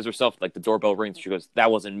even says herself, like the doorbell rings, she goes,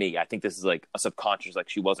 that wasn't me. I think this is like a subconscious, like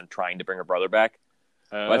she wasn't trying to bring her brother back.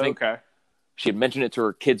 I think okay. She had mentioned it to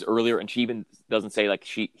her kids earlier, and she even doesn't say like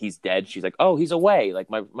he's dead. She's like, oh, he's away. Like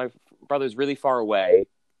my brother's really far away.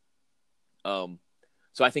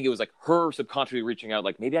 So I think it was like her subconsciously reaching out,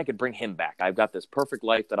 like maybe I could bring him back. I've got this perfect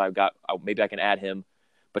life that I've got. Maybe I can add him,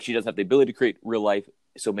 but she doesn't have the ability to create real life.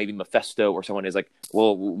 So maybe Mephisto or someone is like,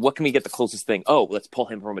 well, what can we get the closest thing? Oh, let's pull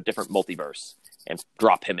him from a different multiverse and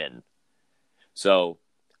drop him in. So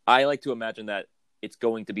I like to imagine that it's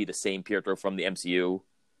going to be the same Pietro from the MCU,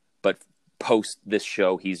 but post this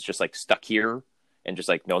show, he's just like stuck here and just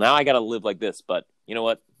like, no, now I got to live like this. But you know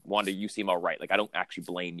what, Wanda, you seem all right. Like, I don't actually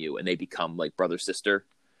blame you. And they become like brother, sister.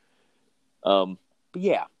 But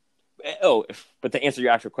yeah. Oh, but to answer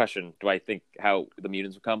your actual question, do I think how the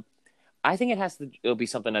mutants will come? I think it'll be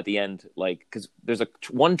something at the end, like, because there's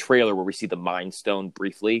one trailer where we see the Mind Stone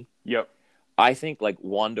briefly. Yep. I think like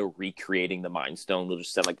Wanda recreating the Mind Stone will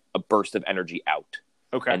just send like a burst of energy out.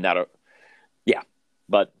 Okay. And yeah.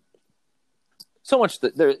 But so much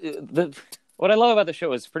what I love about the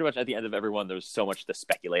show is pretty much at the end of every one, there's so much to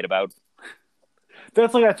speculate about.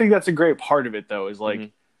 That's like, I think that's a great part of it though, is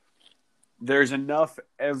like, there's enough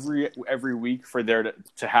every week for there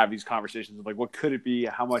to have these conversations of like, what could it be?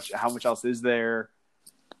 How much else is there?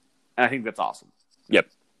 And I think that's awesome. Yep.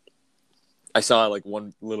 I saw like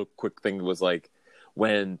one little quick thing was like,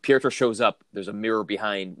 when Pietro shows up, there's a mirror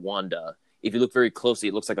behind Wanda. If you look very closely,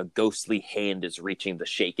 it looks like a ghostly hand is reaching to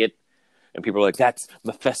shake it. And people are like, that's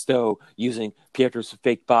Mephisto using Pietro's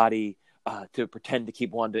fake body to pretend to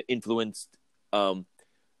keep Wanda influenced.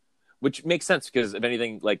 Which makes sense because, if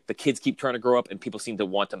anything, like the kids keep trying to grow up and people seem to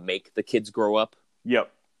want to make the kids grow up.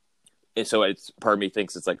 Yep. And so part of me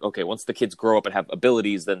thinks it's like, okay, once the kids grow up and have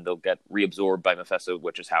abilities, then they'll get reabsorbed by Mephisto,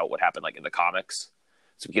 which is how it would happen like in the comics.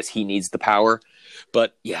 So because he needs the power.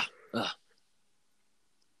 But yeah. And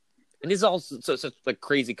these are all such like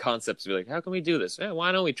crazy concepts to be like, how can we do this?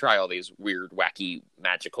 Why don't we try all these weird, wacky,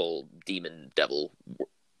 magical, demon, devil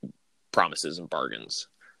promises and bargains?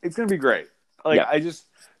 It's going to be great. Like, yeah.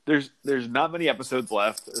 There's not many episodes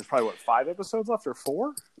left. There's probably 5 episodes left or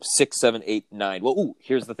 4? 6, 7, 8, 9. Well,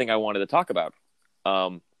 here's the thing I wanted to talk about.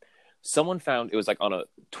 Someone found, it was like on a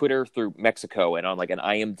Twitter through Mexico and on like an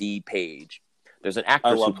IMDb page. There's an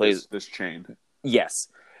actress who plays this chain. Yes.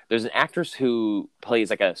 There's an actress who plays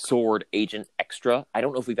like a sword agent extra. I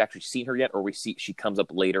don't know if we've actually seen her yet, or she comes up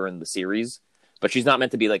later in the series, but she's not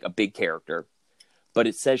meant to be like a big character. But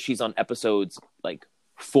it says she's on episodes like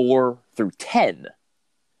 4 through 10.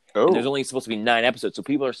 Oh. And there's only supposed to be 9 episodes, so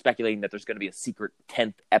people are speculating that there's going to be a secret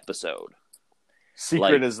 10th episode.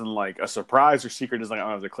 Secret isn't like a surprise, or secret is like, I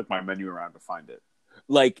don't have to click my menu around to find it.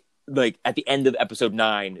 Like at the end of episode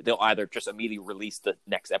 9, they'll either just immediately release the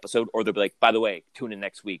next episode, or they'll be like, by the way, tune in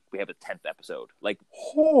next week. We have a 10th episode. Like,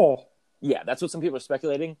 yeah, that's what some people are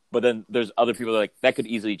speculating. But then there's other people that are like, that could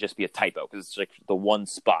easily just be a typo because it's like the one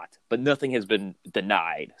spot. But nothing has been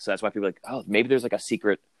denied. So that's why people are like, oh, maybe there's like a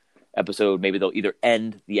secret episode. Maybe they'll either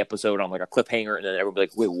end the episode on like a cliffhanger and then everyone will be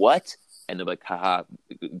like, wait, what? And they'll be like, haha,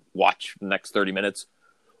 watch the next 30 minutes.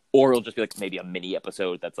 Or it'll just be like maybe a mini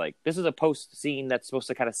episode that's like, this is a post scene that's supposed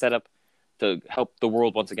to kind of set up to help the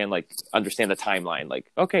world once again, like, understand the timeline.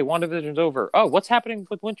 Like, okay, WandaVision's over. Oh, what's happening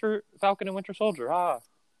with Falcon and Winter Soldier?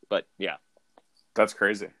 But yeah, That's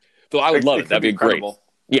crazy. so I would love it. could That'd be great. incredible.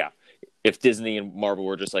 Yeah, if Disney and Marvel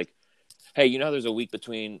were just like, hey, you know how there's a week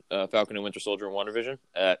between Falcon and Winter Soldier and WandaVision?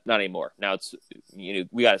 Not anymore. Now it's we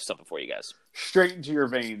got something for you guys. Straight into your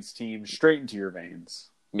veins, team. Straight into your veins.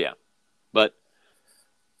 Yeah, but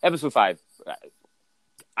episode 5,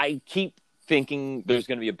 I keep thinking there's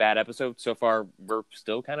going to be a bad episode. So far, we're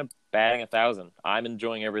still kind of batting 1,000. I'm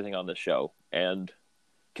enjoying everything on this show and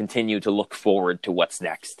continue to look forward to what's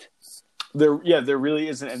next. There really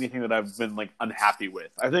isn't anything that I've been like unhappy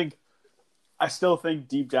with. I still think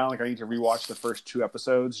deep down, like I need to rewatch the first 2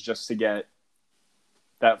 episodes just to get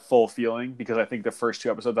that full feeling, because I think the first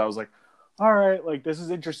 2 episodes I was like, all right, like this is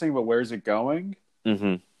interesting, but where's it going?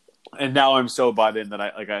 Mm-hmm. And now I'm so bought in that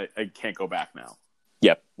I can't go back now.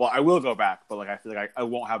 Yep. Well, I will go back, but like I feel like I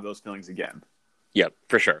won't have those feelings again. Yep,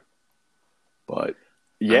 for sure. But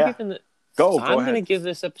yeah, I'm go going ahead. to give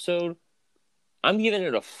this episode, I'm giving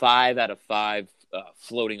it a 5 out of 5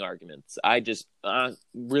 floating arguments. I just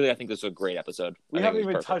really, I think this is a great episode. We haven't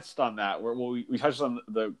even touched on that. We touched on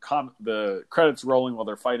the credits rolling while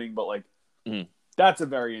they're fighting, but like that's a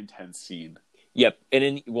very intense scene. Yep, and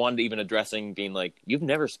then Wanda even addressing, being like, "You've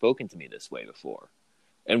never spoken to me this way before,"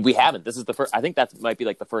 and we haven't. This is the first. I think that might be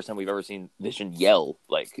like the first time we've ever seen Vision yell,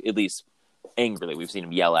 like at least angrily. We've seen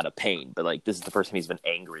him yell out of pain, but like this is the first time he's been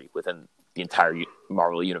angry within the entire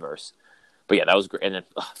Marvel universe. But yeah, that was great. And then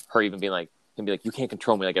her even being like, "You can't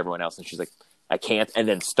control me like everyone else," and she's like, "I can't." And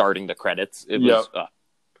then starting the credits, it was,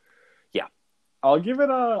 yeah. I'll give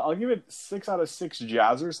it 6 out of 6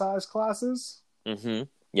 jazzercise classes. Mm-hmm.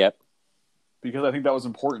 Yep. Because I think that was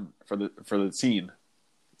important for the scene.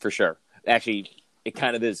 For sure. Actually, it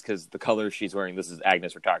kind of is, because the colors she's wearing, this is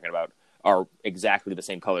Agnes we're talking about, are exactly the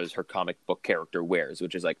same colors her comic book character wears,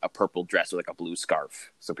 which is like a purple dress with like a blue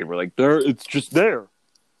scarf. So people are like, there, it's just there.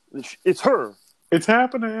 It's her. It's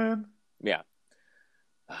happening. Yeah.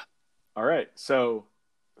 All right. So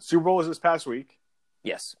Super Bowl was this past week.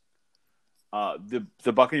 Yes.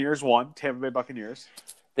 The Buccaneers won. Tampa Bay Buccaneers.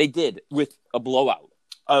 They did, with a blowout.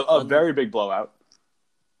 A very big blowout.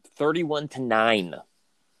 31-9.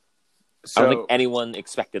 So, I don't think anyone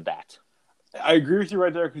expected that. I agree with you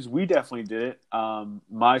right there, because we definitely did it.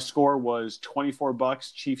 My score was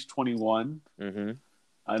 $24, Chiefs 21.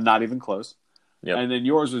 Mm-hmm. Not even close. Yep. And then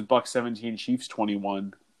yours was Bucs 17, Chiefs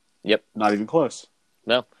 21. Yep. Not even close.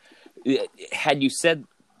 No. Had you said,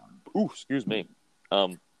 excuse me.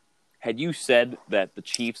 Had you said that the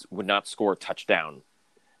Chiefs would not score a touchdown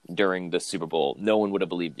during the Super Bowl, no one would have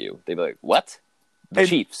believed you. They'd be like, what? The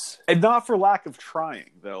Chiefs. And not for lack of trying,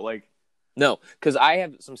 though. Like, no, because I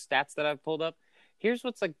have some stats that I've pulled up. Here's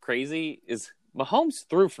what's like crazy is Mahomes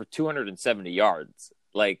threw for 270 yards,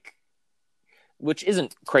 like, which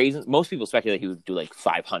isn't crazy. Most people speculate he would do like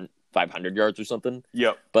 500 yards or something.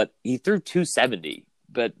 Yep. But he threw 270.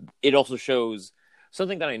 But it also shows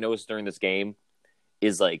something that I noticed during this game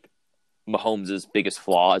is like Mahomes' biggest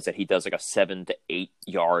flaw is that he does like a 7 to 8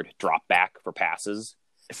 yard drop back for passes.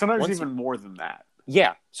 Sometimes even more than that.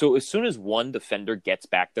 Yeah. So as soon as one defender gets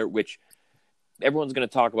back there, which everyone's going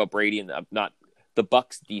to talk about Brady and the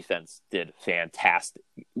Bucs defense did fantastic.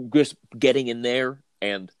 Just getting in there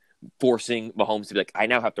and forcing Mahomes to be like, I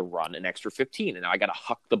now have to run an extra 15 and now I got to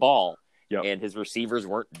huck the ball. Yep. And his receivers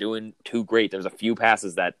weren't doing too great. There's a few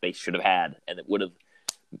passes that they should have had, and it would have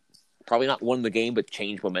probably not won the game, but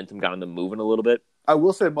changed momentum, gotten them moving a little bit. I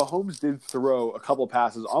will say Mahomes did throw a couple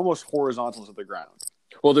passes almost horizontal to the ground.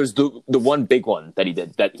 Well, there's the one big one that he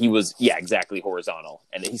did that he was, exactly horizontal,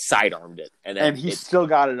 and he sidearmed it. And he still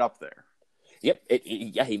got it up there. Yep.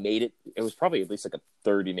 He made it. It was probably at least like a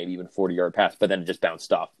 30, maybe even 40-yard pass, but then it just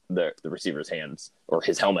bounced off the receiver's hands, or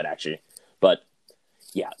his helmet, actually. But,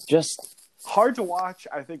 yeah, just hard to watch,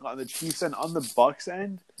 I think, on the Chiefs end. On the Bucs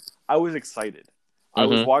end, I was excited. I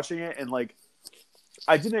was watching it, and like,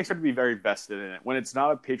 I didn't expect to be very vested in it. When it's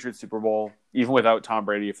not a Patriots Super Bowl, even without Tom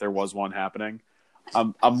Brady, if there was one happening,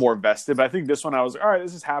 I'm more vested. But I think this one, I was like, all right,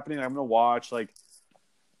 this is happening. I'm going to watch. Like,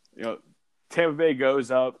 Tampa Bay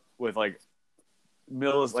goes up with like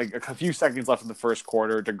Mills, like a few seconds left in the first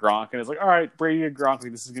quarter to Gronk, and it's like, all right, Brady and Gronk,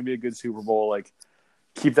 like, this is going to be a good Super Bowl. Like,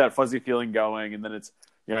 keep that fuzzy feeling going, and then it's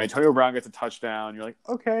Antonio Brown gets a touchdown. You're like,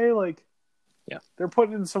 okay, like, yeah, they're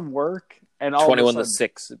putting in some work, and all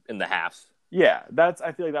 21-6 in the half. Yeah,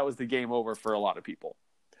 I feel like that was the game over for a lot of people.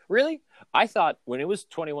 Really? I thought when it was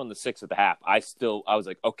 21-6 at the half, I was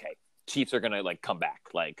like, okay, Chiefs are gonna like come back,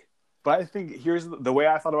 like. But I think here's the way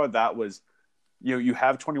I thought about that was, you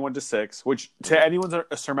have 21-6, which to anyone's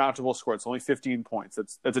a surmountable score. It's only 15 points.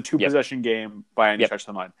 That's a 2-possession game by any stretch of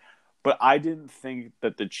the mind. But I didn't think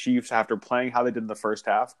that the Chiefs, after playing how they did in the first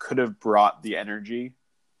half, could have brought the energy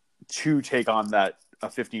to take on a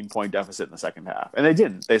 15-point deficit in the second half. And they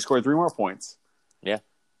didn't. They scored 3 more points. Yeah.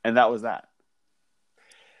 And that was that.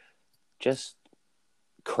 Just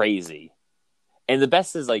crazy. And the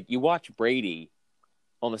best is, like, you watch Brady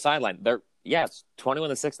on the sideline. It's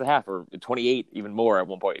 21-6 at the half, or 28 even more at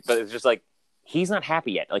one point. But it's just like, he's not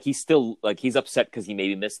happy yet. Like, he's still, like, he's upset because he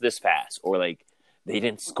maybe missed this pass, or like they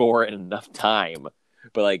didn't score in enough time.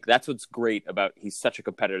 But like, that's what's great about, he's such a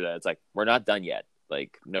competitor that it's like, we're not done yet.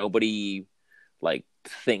 Like, nobody like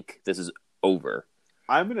think this is over.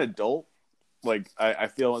 I'm an adult. Like, I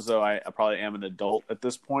feel as though I probably am an adult at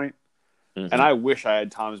this point. Mm-hmm. And I wish I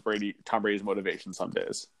had Tom Brady's motivation some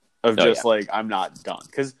days of like, I'm not done.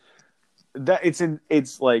 Because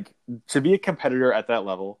it's like, to be a competitor at that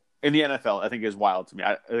level in the NFL, I think is wild to me.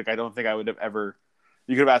 I don't think I would have ever.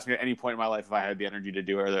 You could have asked me at any point in my life if I had the energy to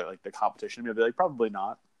do it, or the competition. I'd be like, probably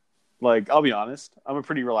not. Like, I'll be honest, I'm a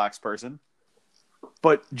pretty relaxed person.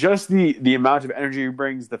 But just the amount of energy he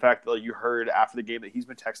brings, the fact that, like, you heard after the game that he's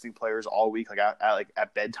been texting players all week, like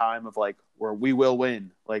at bedtime, of like, where we will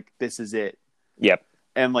win, like, this is it. Yep.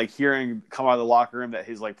 And like hearing come out of the locker room that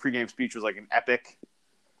his like pregame speech was like an epic,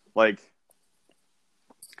 like,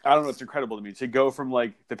 I don't know, it's incredible to me to go from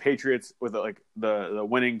like the Patriots with like the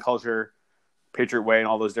winning culture, Patriot way, and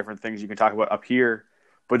all those different things you can talk about up here,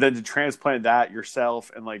 but then to transplant that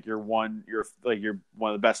yourself and like you're one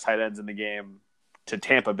of the best tight ends in the game to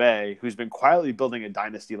Tampa Bay, who's been quietly building a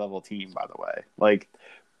dynasty level team, by the way. Like,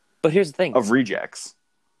 but here's the thing of rejects.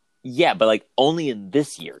 Yeah, but like only in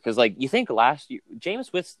this year, because like you think last year,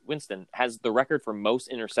 Jameis Winston has the record for most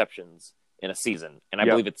interceptions in a season, and I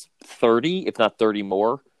believe it's 30, if not 30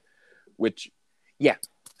 more. Which, yeah.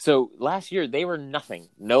 So last year they were nothing.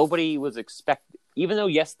 Nobody was even though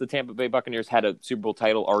yes, the Tampa Bay Buccaneers had a Super Bowl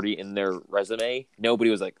title already in their resume.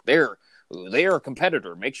 Nobody was like they're a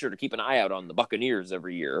competitor. Make sure to keep an eye out on the Buccaneers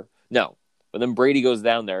every year. No, but then Brady goes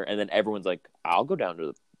down there, and then everyone's like, I'll go down to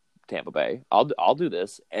the Tampa Bay. I'll do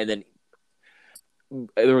this. And then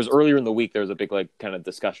there was earlier in the week, there was a big like kind of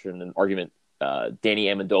discussion and argument. Danny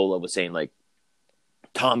Amendola was saying like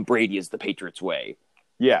Tom Brady is the Patriots way.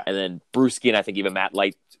 Yeah. And then Brewski and I think even Matt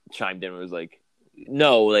Light chimed in and was like,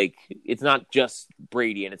 no, like it's not just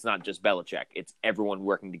Brady and it's not just Belichick. It's everyone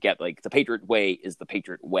working to get like the Patriot way is the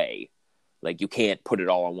Patriot way. Like you can't put it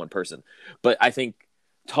all on one person. But I think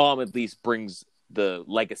Tom at least brings the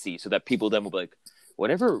legacy so that people then will be like,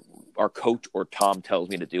 whatever our coach or Tom tells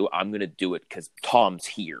me to do, I'm going to do it because Tom's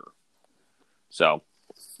here. So,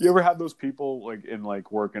 you ever had those people like in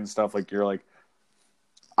like work and stuff? Like you're like,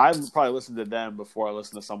 I probably listen to them before I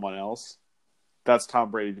listen to someone else. That's Tom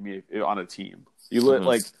Brady to me on a team. You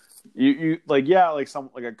like you like some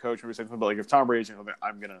like a coach or something, but like if Tom Brady's doing something,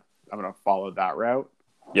 I'm gonna follow that route.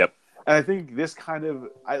 Yep. And I think this kind of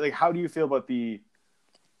how do you feel about the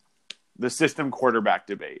system quarterback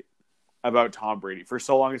debate? About Tom Brady. For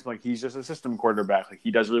so long, it's been like he's just a system quarterback. Like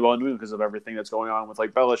he does really well in New England because of everything that's going on with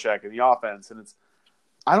like Belichick and the offense. And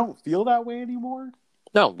I don't feel that way anymore.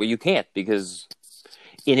 No, well, you can't because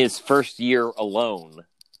in his first year alone,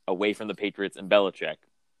 away from the Patriots and Belichick,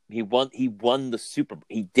 he won the Super Bowl.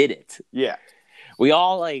 He did it. Yeah. We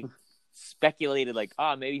all like speculated like,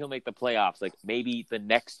 maybe he'll make the playoffs. Like maybe the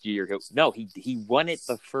next year. No, he won it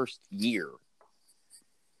the first year.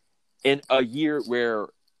 In a year where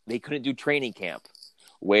they couldn't do training camp,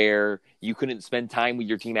 where you couldn't spend time with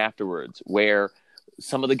your team afterwards, where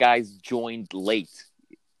some of the guys joined late.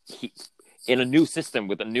 In a new system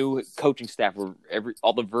with a new coaching staff where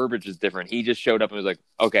all the verbiage is different. He just showed up and was like,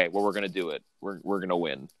 okay, well, we're going to do it. We're going to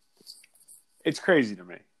win. It's crazy to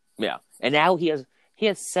me. Yeah. And now he has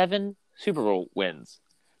 7 Super Bowl wins.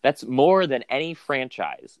 That's more than any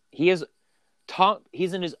franchise. He's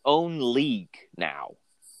in his own league now.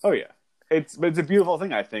 Oh yeah. It's a beautiful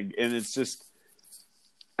thing, I think, and it's just,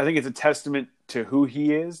 I think it's a testament to who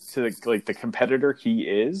he is, to the competitor he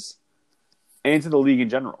is, and to the league in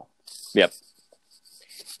general. Yep,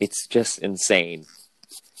 it's just insane,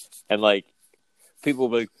 and like people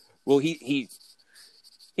will be like, well, he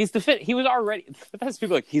was already. The best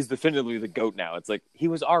people like he's definitively the GOAT now. It's like he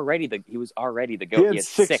was already the GOAT. He had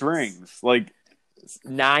 6 rings, like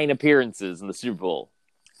 9 appearances in the Super Bowl.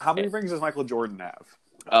 How many rings does Michael Jordan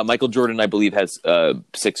have? Michael Jordan, I believe, has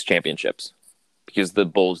 6 championships because the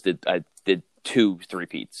Bulls did 2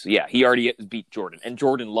 three-peats. Yeah, he already beat Jordan, and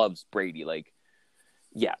Jordan loves Brady. Like,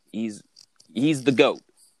 yeah, he's the GOAT,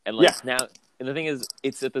 and like now, and the thing is,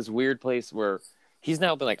 it's at this weird place where he's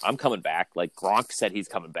now been like, I'm coming back. Like Gronk said he's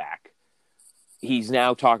coming back. He's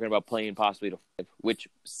now talking about playing possibly to 5, which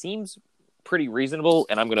seems pretty reasonable.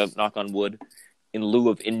 And I'm going to knock on wood in lieu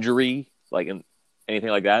of injury, like in anything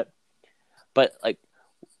like that. But like,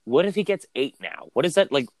 what if he gets 8 now? What is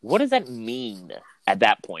that like? What does that mean at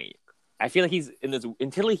that point? I feel like he's in this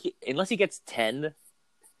unless he gets 10,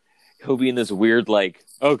 he'll be in this weird like,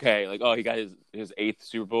 okay, like, oh, he got his 8th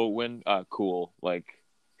Super Bowl win. Cool. Like,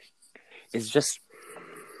 it's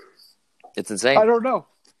insane. I don't know.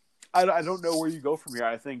 I don't know where you go from here.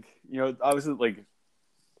 I think, obviously,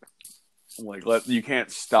 you can't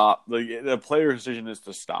stop. Like, the player's decision is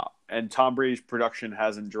to stop. And Tom Brady's production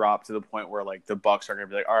hasn't dropped to the point where, like, the Bucs are going to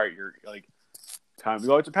be like, all right, you're, like, time to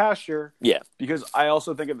go out to pasture. Yeah. Because I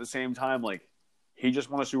also think at the same time, like, he just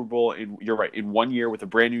won a Super Bowl, you're right, in 1 year with a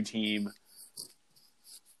brand new team.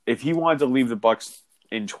 If he wanted to leave the Bucs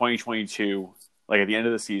in 2022, like, at the end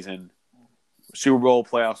of the season, Super Bowl,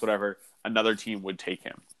 playoffs, whatever, another team would take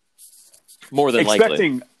him. More than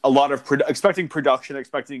expecting likely. a lot of expecting production,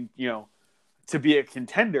 expecting to be a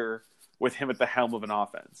contender with him at the helm of an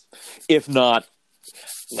offense. If not,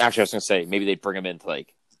 actually, I was going to say maybe they'd bring him in to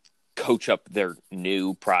like coach up their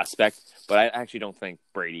new prospect, but I actually don't think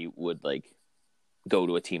Brady would like go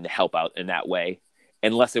to a team to help out in that way,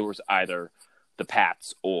 unless it was either the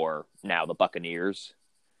Pats or now the Buccaneers.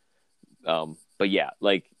 But yeah,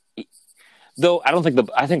 like. Though I think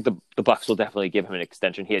the Bucs will definitely give him an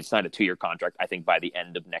extension. He had signed a 2-year contract. I think by the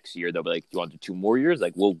end of next year they'll be like, "Do you want to do 2 more years?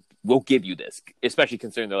 Like, we'll give you this." Especially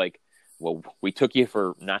considering they're like, "Well, we took you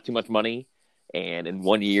for not too much money, and in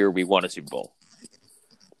 1 year we won a Super Bowl." Do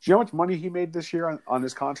you know how much money he made this year on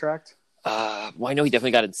his contract? Well, I know he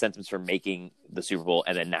definitely got incentives for making the Super Bowl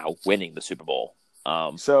and then now winning the Super Bowl.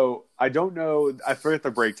 So I don't know. I forget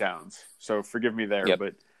the breakdowns. So forgive me there. Yep.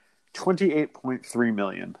 But $28.3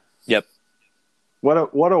 million. Yep.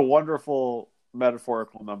 What a wonderful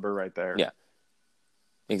metaphorical number right there. Yeah.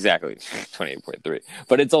 Exactly. 28.3.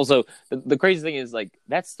 But it's also the crazy thing is like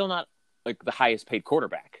that's still not like the highest paid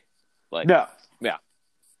quarterback. Like no. Yeah.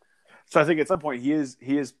 So I think at some point he is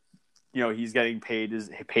he's getting paid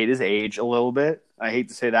his age a little bit. I hate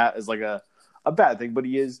to say that as like a bad thing, but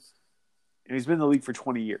he's been in the league for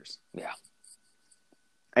 20 years. Yeah.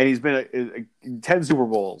 And he's been 10 Super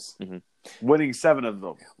Bowls. Mm-hmm. Winning 7 of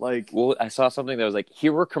them. Like, well, I saw something that was like,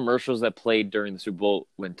 here were commercials that played during the Super Bowl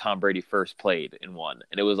when Tom Brady first played in one,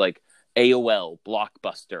 and it was like AOL,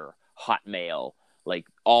 Blockbuster, Hotmail, like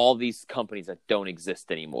all these companies that don't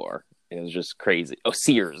exist anymore. It was just crazy. Oh,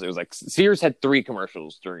 Sears. It was like Sears had 3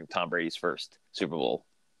 commercials during Tom Brady's first Super Bowl.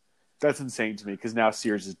 That's insane to me because now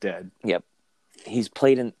Sears is dead. Yep, he's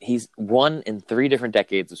won in 3 different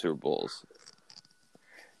decades of Super Bowls.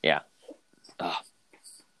 Yeah. Ugh.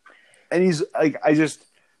 And he's like,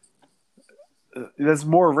 there's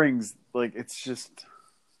more rings. Like, it's just,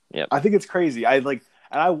 yeah. I think it's crazy. I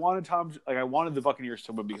wanted the Buccaneers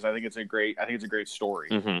to win because I think it's a great story.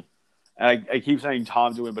 Mm-hmm. And I keep saying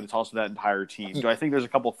Tom to win, but it's also that entire team. Do I think there's a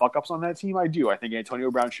couple fuck ups on that team? I do. I think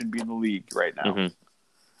Antonio Brown shouldn't be in the league right now. Mm-hmm.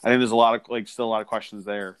 I think there's still a lot of questions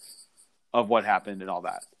there of what happened and all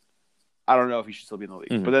that. I don't know if he should still be in the league,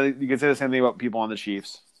 mm-hmm. but then you can say the same thing about people on the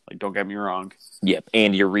Chiefs. Like, don't get me wrong. Yep,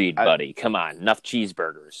 Andy Reid, buddy. Come on, enough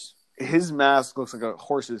cheeseburgers. His mask looks like a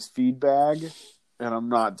horse's feed bag, and I'm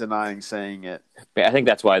not denying saying it. I think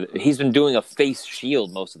that's why he's been doing a face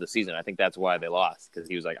shield most of the season. I think that's why they lost, because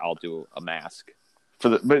he was like, I'll do a mask.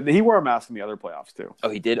 But he wore a mask in the other playoffs, too. Oh,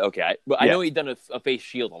 he did? Okay. I know he'd done a face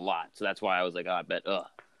shield a lot, so that's why I was like, oh, I bet,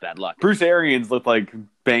 bad luck. Bruce Arians looked like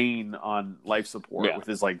Bane on life support with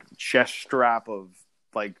his, like, chest strap of,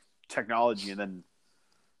 like, technology and then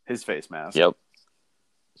his face mask. Yep.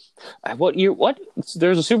 What?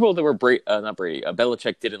 There's a Super Bowl that were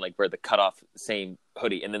Belichick didn't like wear the cutoff same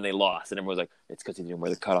hoodie, and then they lost, and everyone was like, "It's because he didn't wear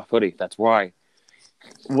the cutoff hoodie. That's why."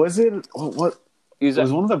 Was it what? It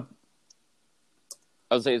was one of the.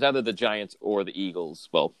 I would say it's either the Giants or the Eagles.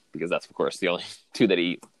 Well, because that's of course the only 2 that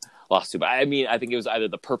he lost to. But I mean, I think it was either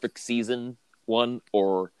the perfect season one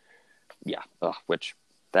or, which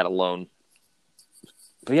that alone.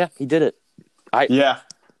 But yeah, he did it.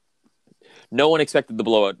 No one expected the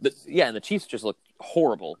blowout. And the Chiefs just looked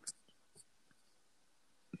horrible.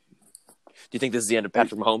 Do you think this is the end of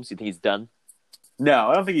Patrick Mahomes? Do you think he's done? No,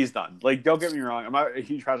 I don't think he's done. Like, don't get me wrong. I'm not a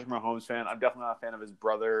huge Patrick Mahomes fan. I'm definitely not a fan of his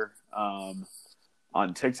brother on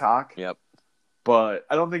TikTok. Yep. But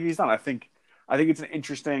I don't think he's done. I think it's an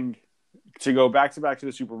interesting to go back to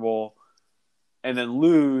the Super Bowl and then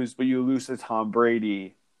lose, but you lose to Tom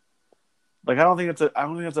Brady. Like, I don't think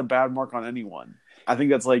that's a bad mark on anyone. I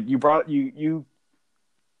think that's like you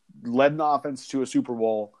led an offense to a Super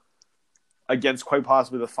Bowl against quite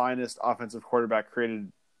possibly the finest offensive quarterback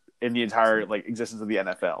created in the entire existence of the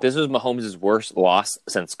NFL. This was Mahomes' worst loss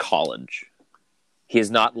since college. He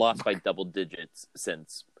has not lost by double digits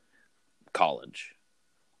since college.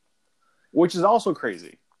 Which is also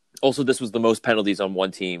crazy. Also, this was the most penalties on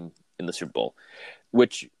one team in the Super Bowl,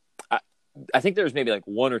 which I think there was maybe like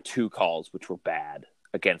one or two calls which were bad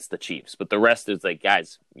against the Chiefs, but the rest is like,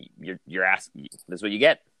 guys, you're asking. This is what you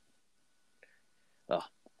get. Ugh.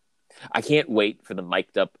 I can't wait for the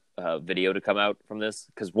mic'd up video to come out from this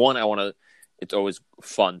because one, I want to. It's always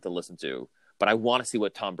fun to listen to, but I want to see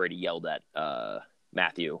what Tom Brady yelled at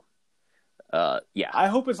Matthew. Yeah, I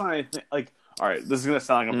hope it's not anything like. All right, this is gonna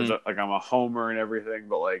sound like I'm a homer and everything,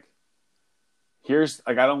 but like, here's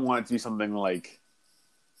like I don't want it to be something like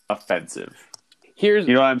offensive. You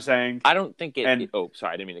know what I'm saying? I don't think it. And, oh,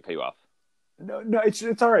 sorry, I didn't mean to cut you off. No,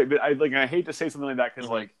 it's all right. But I hate to say something like that because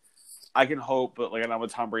like I can hope, but like I'm a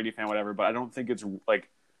Tom Brady fan, whatever. But I don't think it's like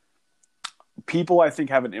people. I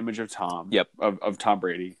think have an image of Tom. Yep. Of Tom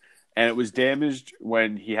Brady, and it was damaged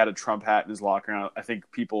when he had a Trump hat in his locker. And I think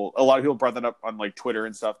a lot of people brought that up on like Twitter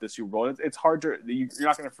and stuff this Super Bowl. It's hard to you're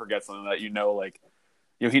not going to forget something that he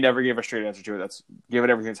never gave a straight answer to it. That's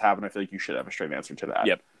given everything that's happened. I feel like you should have a straight answer to that.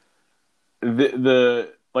 Yep.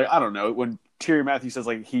 The I don't know, when Tyrann Mathieu says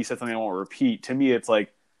like he said something I won't repeat, to me it's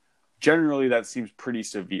like generally that seems pretty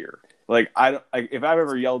severe. Like if I've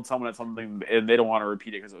ever yelled someone at something and they don't want to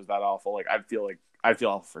repeat it because it was that awful, like I feel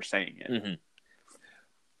awful for saying it.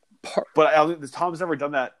 Mm-hmm. But Tom's never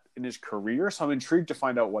done that in his career, so I'm intrigued to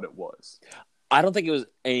find out what it was. I don't think it was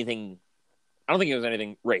anything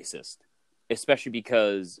racist, especially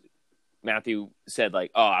because Matthew said like,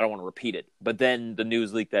 "Oh, I don't want to repeat it." But then the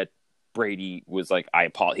news leaked that Brady was like,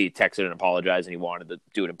 he texted and apologized and he wanted to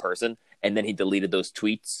do it in person. And then he deleted those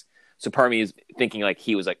tweets. So part of me is thinking like,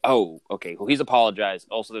 he was like, oh, okay, well, he's apologized.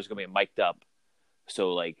 Also, there's going to be a mic'd up.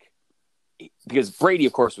 So like, because Brady,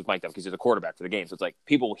 of course, was mic'd up because he's a quarterback for the game. So it's like,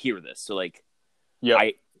 people will hear this. So like, yeah,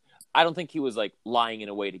 I don't think he was like lying in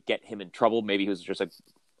a way to get him in trouble. Maybe he was just like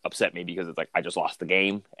upset maybe because it's like, I just lost the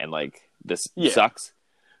game and like, this sucks.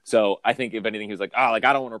 So I think if anything, he was like, I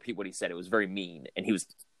don't want to repeat what he said. It was very mean. And he was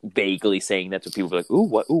vaguely saying that, so people be like,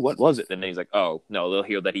 what was it? And then he's like, oh no, they'll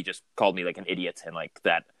hear that he just called me like an idiot and like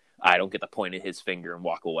that I don't get to point at his finger and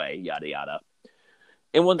walk away, yada yada.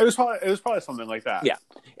 And it was probably something like that. Yeah,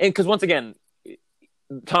 and because once again,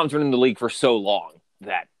 Tom's been in the league for so long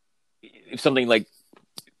that if something like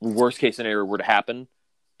worst case scenario were to happen,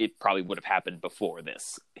 it probably would have happened before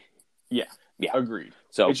this. Yeah, agreed.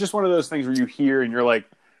 So it's just one of those things where you hear and you're like,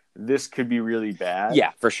 this could be really bad. Yeah,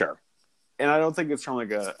 for sure. And I don't think it's from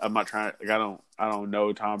like I'm not trying to, like, I don't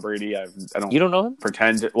know Tom Brady. I don't. You don't know him?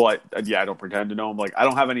 I don't pretend to know him. Like, I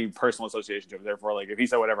don't have any personal association to him. Therefore, like, if he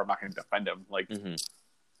said whatever, I'm not going to defend him. Like,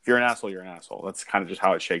 if you're an asshole, you're an asshole. That's kind of just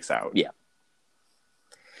how it shakes out. Yeah.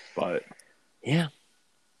 But yeah.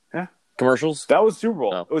 Yeah. Commercials? That was Super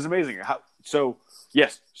Bowl. Oh. It was amazing.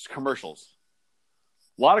 Yes, commercials.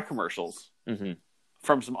 A lot of commercials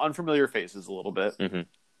from some unfamiliar faces a little bit.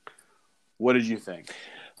 What did you think?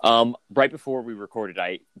 Right before we recorded,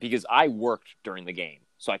 because I worked during the game,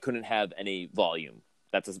 so I couldn't have any volume.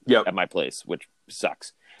 That's at my place, which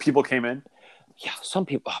sucks. People came in? Yeah, some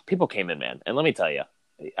people came in, man. And let me tell you,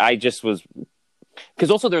 I just was, because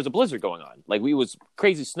also there was a blizzard going on. Like, it was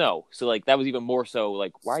crazy snow. So, like, that was even more so,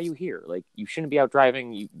 like, why are you here? Like, you shouldn't be out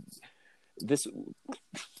driving.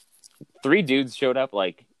 Three dudes showed up,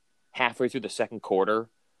 like, halfway through the second quarter,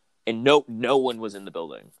 and no one was in the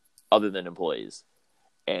building other than employees.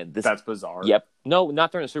 And that's bizarre. Yep. No,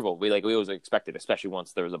 not during the Super Bowl. We always expected, especially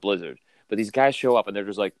once there was a blizzard. But these guys show up and they're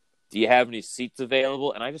just like, "Do you have any seats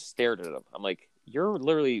available?" And I just stared at them. I'm like, "You're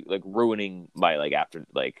literally like ruining my after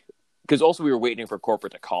because also we were waiting for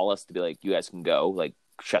corporate to call us to be like, you guys can go, like,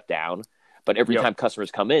 shut down." But every time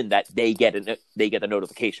customers come in, that they get the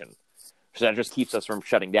notification. So that just keeps us from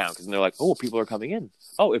shutting down because they're like, "Oh, people are coming in.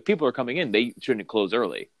 Oh, if people are coming in, they shouldn't close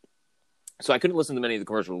early." So I couldn't listen to many of the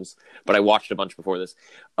commercials, but I watched a bunch before this.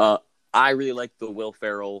 I really liked the Will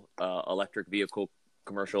Ferrell electric vehicle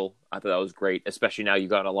commercial. I thought that was great, especially now you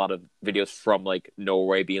got a lot of videos from like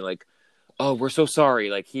Norway being like, "Oh, we're so sorry.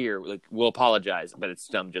 Like, here, like, we'll apologize," but it's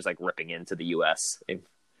them just like ripping into the U.S. I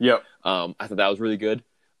thought that was really good.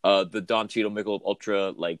 The Don Cheadle Michelob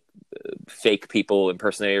Ultra fake people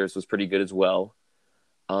impersonators was pretty good as well.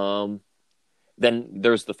 Then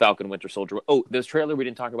there's the Falcon Winter Soldier. Oh, this trailer, we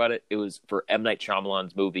didn't talk about it. It was for M. Night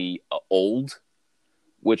Shyamalan's movie Old,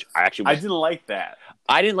 which I didn't like that.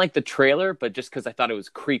 I didn't like the trailer, but just because I thought it was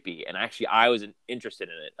creepy, and I was interested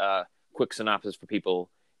in it. Quick synopsis for people: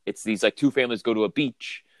 it's these like two families go to a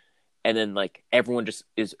beach, and then like everyone just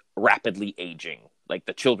is rapidly aging. Like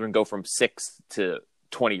the children go from 6 to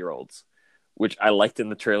 20-year-olds, which I liked in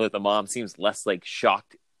the trailer. The mom seems less like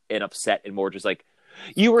shocked and upset and more just like,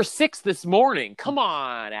 you were 6 this morning. Come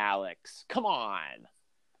on, Alex. Come on.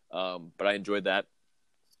 But I enjoyed that.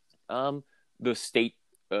 The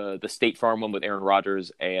State Farm one with Aaron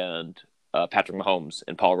Rodgers and Patrick Mahomes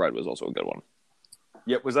and Paul Rudd was also a good one.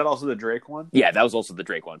 Yep. Was that also the Drake one? Yeah, that was also the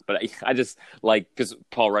Drake one. But I just like, because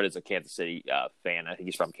Paul Rudd is a Kansas City fan. I think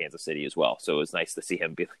he's from Kansas City as well. So it was nice to see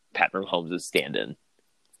him be Patrick Mahomes' stand-in.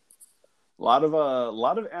 A lot of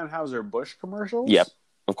Anheuser-Busch commercials. Yep,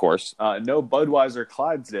 of course. No Budweiser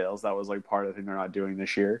Clydesdales. That was like part of the thing they're not doing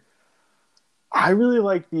this year. I really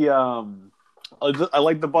like I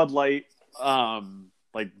like the Bud Light,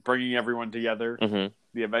 like bringing everyone together. Mm-hmm.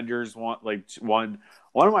 The Avengers one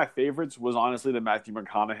of my favorites was honestly the Matthew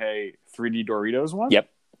McConaughey 3D Doritos one. Yep.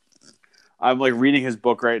 I'm like reading his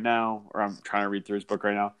book right now, or I'm trying to read through his book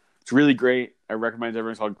right now. It's really great. I recommend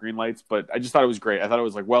everyone saw Green Lights, but I just thought it was great. I thought it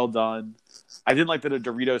was like well done. I didn't like that a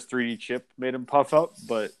Doritos 3D chip made him puff up,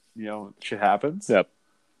 but shit happens. Yep.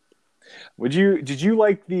 Did you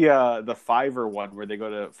like the Fiverr one where they go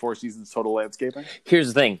to Four Seasons Total Landscaping?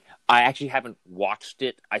 Here's the thing. I actually haven't watched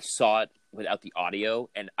it. I saw it without the audio,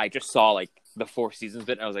 and I just saw like the Four Seasons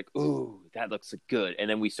bit, and I was like, ooh, that looks good. And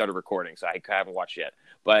then we started recording, so I haven't watched it yet.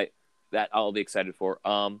 But that I'll be excited for.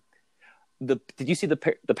 Did you see the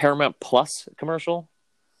Paramount Plus commercial?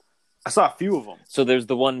 I saw a few of them. So there's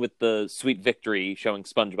the one with the Sweet Victory showing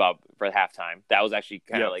SpongeBob for halftime. That was actually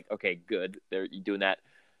kind of like, okay, good. They're doing that.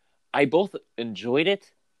 I both enjoyed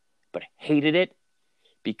it, but hated it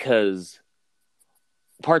because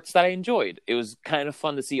parts that I enjoyed. It was kind of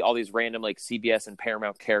fun to see all these random like CBS and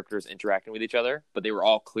Paramount characters interacting with each other, but they were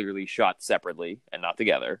all clearly shot separately and not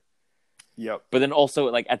together. Yep. But then also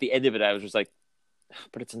like at the end of it, I was just like,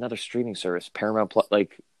 but it's another streaming service, Paramount Plus.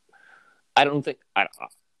 Like, I don't think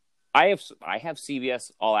I have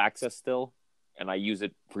CBS All Access still, and I use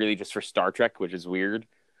it really just for Star Trek, which is weird.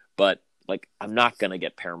 But like, I'm not gonna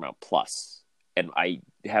get Paramount Plus, and I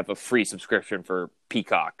have a free subscription for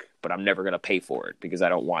Peacock, but I'm never gonna pay for it because I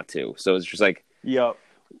don't want to. So it's just like, yep.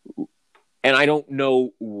 And I don't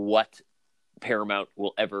know what Paramount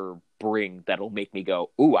will ever bring that'll make me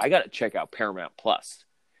go, ooh, I gotta check out Paramount Plus.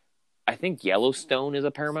 I think Yellowstone is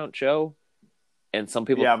a Paramount show, and some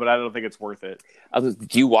people. Yeah, but I don't think it's worth it.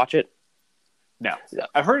 Do you watch it? No,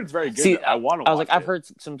 I've heard it's very good. See, I want to. I was like, I've heard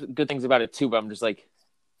some good things about it too, but I'm just like,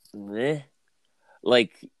 meh.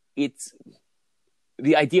 Like, it's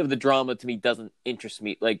the idea of the drama to me doesn't interest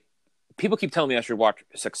me. Like, people keep telling me I should watch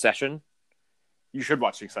Succession. You should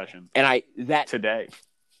watch Succession, and today.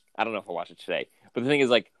 I don't know if I'll watch it today, but the thing is,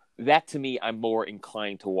 like, that to me, I'm more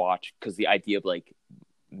inclined to watch because the idea of like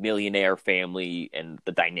millionaire family and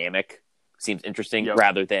the dynamic seems interesting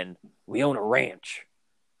rather than we own a ranch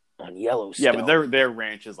on Yellowstone. Yeah, but their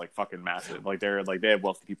ranch is like fucking massive. Like they have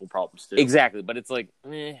wealthy people problems too. Exactly, but it's like,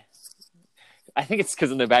 I think it's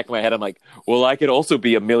because in the back of my head I'm like, well, I could also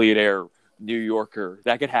be a millionaire New Yorker.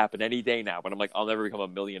 That could happen any day now. But I'm like, I'll never become a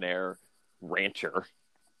millionaire rancher.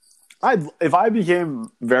 If I became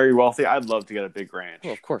very wealthy, I'd love to get a big ranch.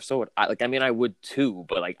 Well, of course, so would I. Like, I mean, I would too,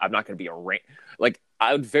 but like, I'm not going to be a ranch. Like,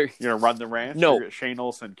 I would very. You're gonna run the ranch? No, or Shane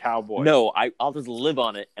Olsen, cowboy. No, I'll just live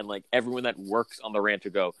on it, and like everyone that works on the ranch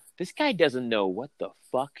will go, this guy doesn't know what the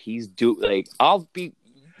fuck he's doing. Like, I'll be,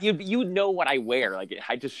 you know what I wear. Like,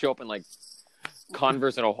 I just show up in like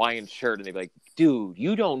Converse and a Hawaiian shirt, and they'd be like, dude,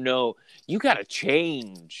 you don't know, you gotta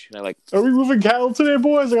change. And I'm like, are we moving cattle today,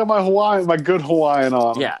 boys? I got my good Hawaiian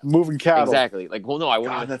on. Yeah, moving cattle. Exactly. Like, well, no, I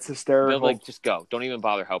wouldn't. God, that's hysterical. Like, just go. Don't even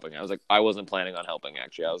bother helping. I was like, I wasn't planning on helping.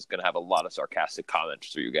 Actually, I was gonna have a lot of sarcastic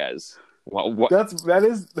comments for you guys. What?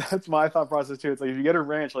 That's my thought process too. It's like, if you get a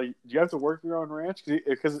ranch, like, do you have to work your own ranch?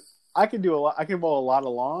 Because I can do a lot. I can mow a lot of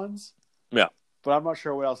lawns. Yeah, but I'm not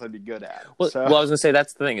sure what else I'd be good at. Well, I was gonna say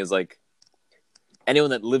that's the thing is like,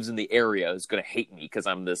 anyone that lives in the area is going to hate me because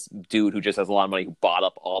I'm this dude who just has a lot of money who bought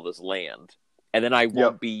up all this land. And then I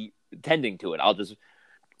won't be tending to it. I'll just,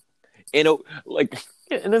 like,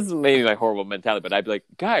 and this is maybe my horrible mentality, but I'd be like,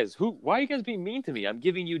 guys, why are you guys being mean to me? I'm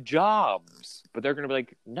giving you jobs. But they're going to be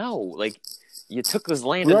like, no, like, you took this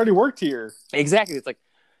land. We already worked here. Exactly. It's like,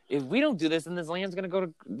 if we don't do this, then this land's going to go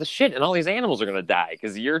to the shit and all these animals are going to die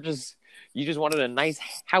because you just wanted a nice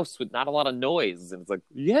house with not a lot of noise. And it's like,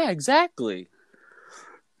 yeah, exactly.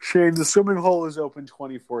 Shane, the swimming hole is open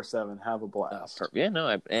 24/7. Have a blast. Yeah, no,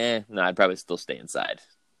 I'd probably still stay inside.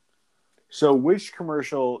 So, which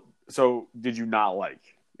commercial? So, did you not like?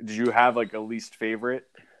 Did you have like a least favorite?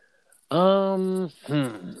 No,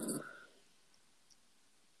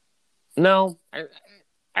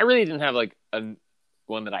 I really didn't have like a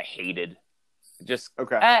one that I hated. Just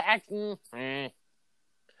Okay.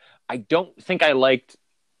 I don't think I liked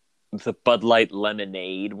the Bud Light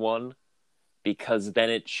lemonade one because then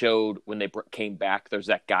it showed when they came back. There's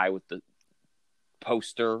that guy with the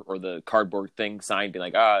poster or the cardboard thing signed, being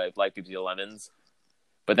like, if life gives you lemons.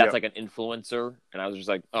 But that's like an influencer, and I was just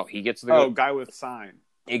like, oh, he gets the guy with sign.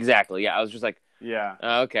 Exactly. Yeah, I was just like, yeah,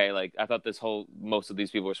 okay. Like I thought most of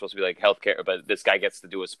these people were supposed to be like healthcare, but this guy gets to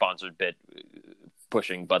do a sponsored bit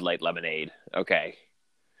pushing Bud Light lemonade. Okay,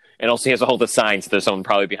 and also he has to hold the sign, so there's someone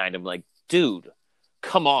probably behind him, like, dude,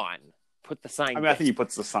 come on, put the sign. I think he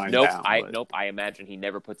puts the sign down. Nope. I imagine he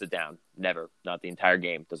never puts it down. Never. Not the entire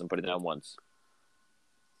game. Doesn't put it down once.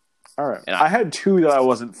 All right. And I had two that I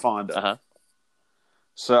wasn't fond of. Uh-huh.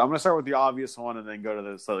 So I'm going to start with the obvious one and then go to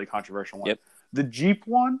the slightly controversial one. Yep. The Jeep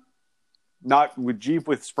one, with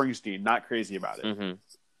Springsteen, not crazy about it. Mm-hmm.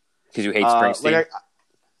 Because you hate Springsteen?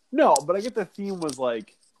 No, but I get the theme was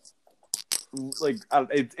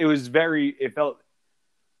it felt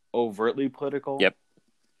overtly political. Yep.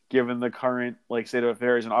 Given the current state of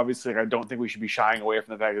affairs, and obviously I don't think we should be shying away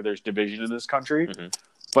from the fact that there's division in this country. Mm-hmm.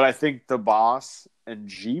 But I think the Boss and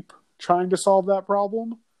Jeep trying to solve that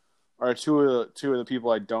problem are two of the people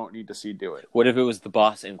I don't need to see do it. What if it was the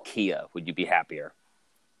Boss and Kia? Would you be happier?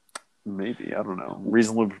 Maybe. I don't know.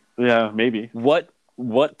 Reasonably, yeah, maybe. What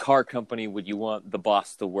car company would you want the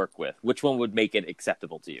Boss to work with? Which one would make it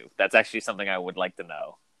acceptable to you? That's actually something I would like to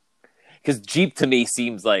know. Because Jeep to me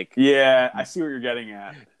seems like... Yeah, I see what you're getting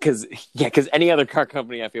at. Because any other car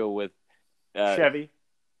company I feel with... Chevy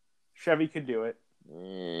could do it.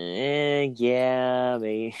 Yeah,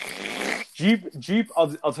 maybe. Jeep.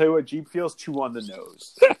 I'll tell you what. Jeep feels too on the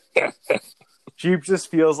nose. Jeep just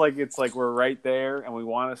feels like it's like we're right there and we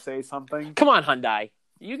want to say something. Come on, Hyundai.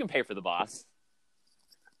 You can pay for the Boss.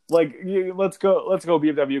 Let's go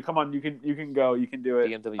BMW. Come on, you can go. You can do it.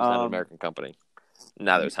 BMW's not an American company.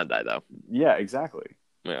 Now there's Hyundai though. Yeah, exactly.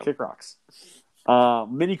 Yeah. Kick rocks.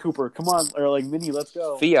 Mini Cooper. Come on, or Mini. Let's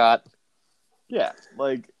go. Fiat. Yeah,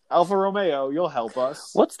 Alfa Romeo, you'll help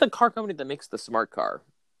us. What's the car company that makes the smart car?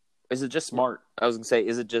 Is it just Smart? I was gonna say,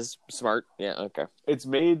 is it just Smart? Yeah, okay. It's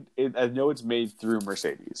made. I know it's made through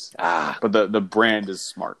Mercedes. But the brand is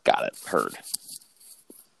Smart. Got it. Heard.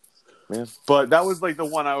 Yeah. But that was the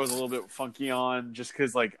one I was a little bit funky on, just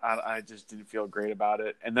because I just didn't feel great about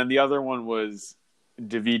it. And then the other one was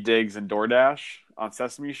Daveed Diggs and DoorDash on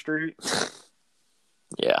Sesame Street.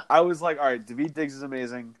 Yeah. I was like, all right, Daveed Diggs is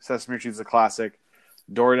amazing. Sesame Street is a classic.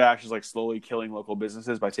 DoorDash is slowly killing local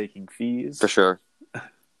businesses by taking fees. For sure.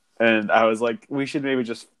 And I was like, we should maybe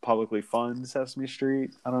just publicly fund Sesame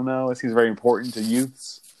Street. I don't know. It seems very important to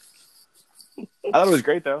youths. I thought it was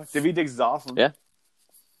great, though. Daveed Diggs is awesome. Yeah.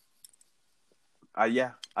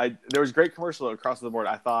 There was great commercial across the board.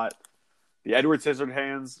 I thought the Edward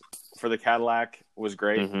Scissorhands for the Cadillac was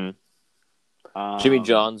great. Mm-hmm. Jimmy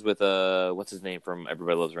John's with what's his name from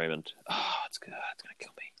Everybody Loves Raymond? Oh, it's good. It's gonna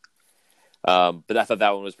kill me. But I thought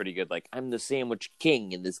that one was pretty good. I'm the sandwich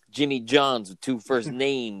king, and this Jimmy John's with two first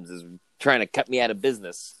names is trying to cut me out of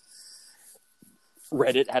business.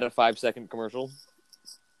 Reddit had a 5-second commercial.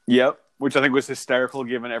 Yep, which I think was hysterical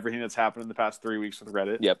given everything that's happened in the past 3 weeks with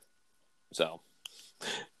Reddit. Yep. So,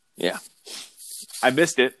 yeah. I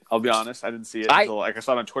missed it. I'll be honest. I didn't see it until I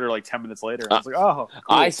saw it on Twitter 10 minutes later. And I was like, oh, cool.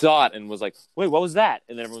 I saw it and was like, wait, what was that?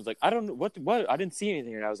 And then everyone's like, I don't know what I didn't see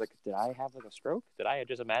anything. And I was like, did I have a stroke? Did I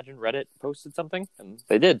just imagine Reddit posted something? And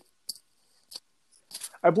they did.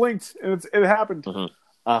 I blinked and it happened. Mm-hmm.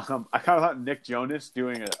 I kind of thought Nick Jonas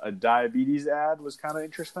doing a diabetes ad was kind of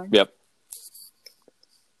interesting. Yep.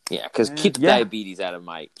 Yeah, because keep the diabetes out of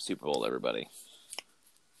my Super Bowl, everybody.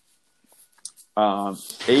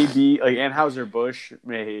 AB Anheuser-Busch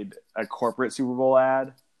made a corporate Super Bowl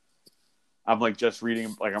ad. I'm just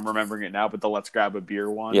reading, I'm remembering it now, but the Let's Grab a Beer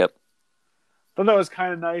one. Yep. Thought that was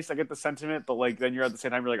kind of nice. I get the sentiment, but then you're at the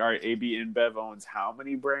same time, you're like, all right, AB InBev owns how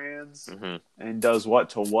many brands and does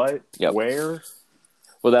what to what, where?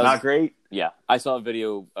 Well, that was not great. Yeah, I saw a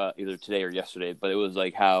video either today or yesterday, but it was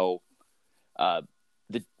how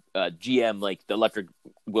the GM, the electric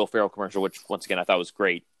Will Ferrell commercial, which once again I thought was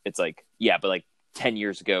great. It's but 10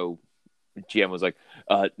 years ago, GM was like,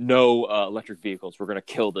 no electric vehicles. We're going to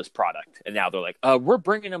kill this product. And now they're like, we're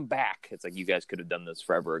bringing them back. It's you guys could have done this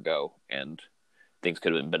forever ago and things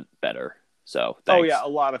could have been better. So, thanks. Oh, yeah. A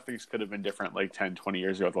lot of things could have been different 10, 20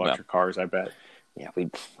 years ago with electric cars, I bet. Yeah,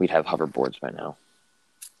 we'd have hoverboards by now.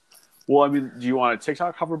 Well, I mean, do you want a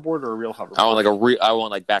TikTok hoverboard or a real hoverboard? I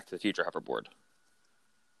want Back to the Future hoverboard.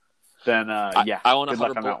 Then, I want a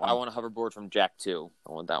hoverboard. I want a hoverboard from Jack 2.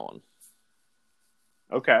 I want that one.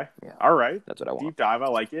 Okay. Yeah. All right. That's what I want. Deep dive. I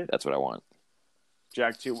like it. That's what I want.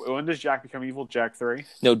 Jack 2. When does Jack become evil? Jack 3?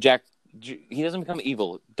 No, he doesn't become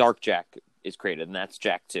evil. Dark Jack is created, and that's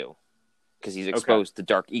Jack 2. Because he's exposed to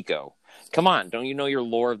Dark Eco. Come on, don't you know your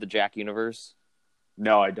lore of the Jack universe?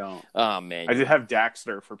 No, I don't. Oh, man. I did have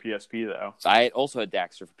Daxter for PSP, though. I also had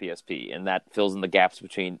Daxter for PSP, and that fills in the gaps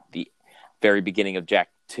between the very beginning of Jack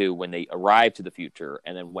 2 when they arrive to the future,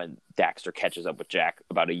 and then when Daxter catches up with Jack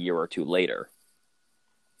about a year or two later.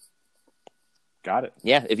 Got it.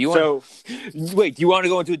 Yeah, if you want. So, wait, do you want to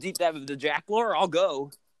go into a deep dive of the Jack lore? I'll go.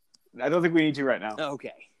 I don't think we need to right now.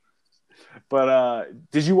 Okay.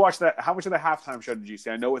 But did you watch that? How much of the halftime show did you see?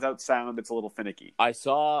 I know without sound, it's a little finicky. I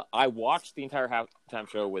watched the entire halftime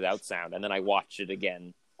show without sound, and then I watched it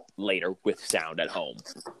again later with sound at home.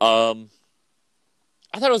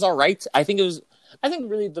 I thought it was all right. I think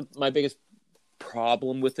really my biggest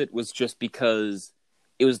problem with it was just because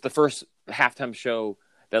it was the first halftime show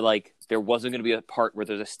that like there wasn't going to be a part where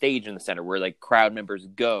there's a stage in the center where like crowd members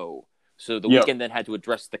go. So the weekend then had to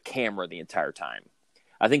address the camera the entire time.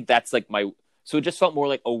 I think that's like so it just felt more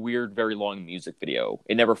like a weird, very long music video.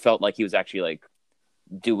 It never felt like he was actually like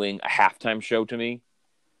doing a halftime show to me.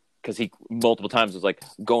 Because he multiple times was like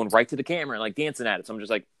going right to the camera and like dancing at it. So I'm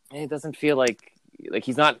just like, it doesn't feel like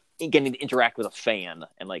he's not getting to interact with a fan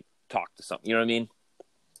and like talk to something. You know what I mean?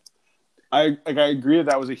 I agree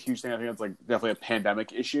that was a huge thing. I think that's like definitely a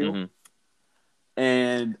pandemic issue. Mm-hmm.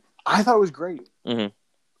 And I thought it was great. Mm-hmm.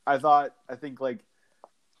 I think like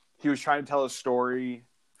he was trying to tell a story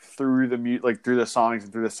through through the songs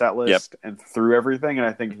and through the set list and through everything. And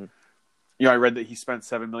I think, I read that he spent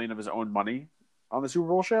 $7 million of his own money on the Super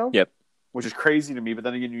Bowl show. Yep. Which is crazy to me. But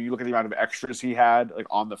then again, you look at the amount of extras he had like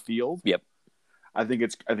on the field. Yep. I think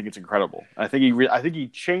it's incredible. I think he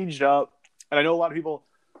changed up. And I know a lot of people.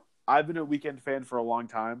 I've been a Weeknd fan for a long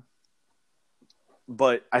time,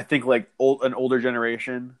 but I think like an older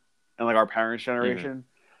generation and like our parents' generation,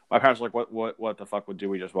 my parents were like, "What the fuck did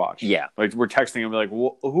we just watch?" Yeah, like we're texting him like,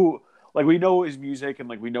 "Who?" Like we know his music and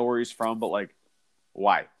like we know where he's from, but like,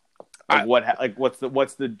 why? Like what's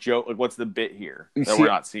the joke? Like what's the bit here that we're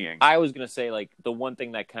not seeing? I was gonna say like the one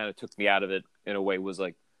thing that kind of took me out of it in a way was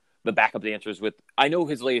like the backup dancers with. I know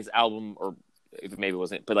his latest album, or if maybe it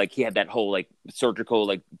wasn't, but like he had that whole like surgical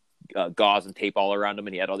like. Gauze and tape all around him,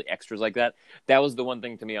 and he had all the extras like that. That was the one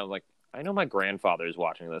thing to me. I was like, I know my grandfather is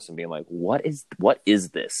watching this and being like, "What is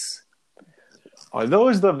this? Are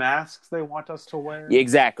those the masks they want us to wear?" Yeah,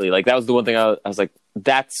 exactly. Like that was the one thing I was like,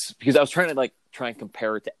 that's because I was trying to try and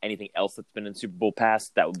compare it to anything else that's been in Super Bowl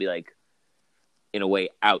past that would be like, in a way,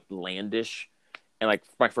 outlandish. And like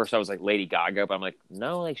my first, I was like Lady Gaga, but I'm like,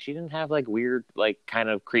 no, like she didn't have like weird, like kind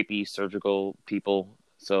of creepy surgical people.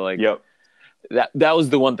 So like, yep. That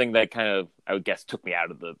was the one thing that kind of, I would guess, took me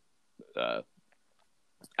out of the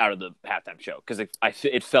halftime show because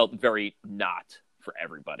it felt very not for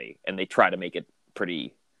everybody, and they try to make it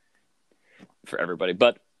pretty for everybody.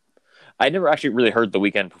 But I never actually really heard The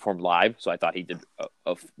Weeknd perform live, so I thought he did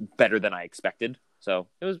better than I expected. So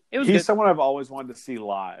it was. He's good. Someone I've always wanted to see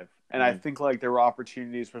live, and I think like there were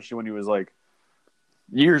opportunities, especially when he was like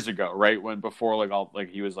years ago, right? Before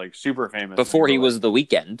he was like super famous. Before he was The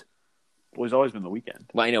Weeknd. Well, he's always been The Weeknd.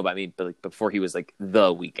 Well, I know, but I mean, like before he was like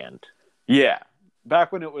The Weeknd. Yeah,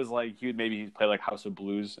 back when it was like he'd play like House of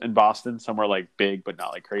Blues in Boston, somewhere like big but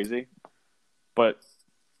not like crazy. But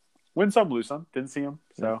win some, lose some. Didn't see him,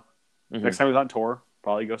 so next time he's on tour,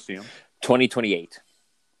 probably go see him. 2028.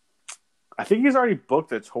 I think he's already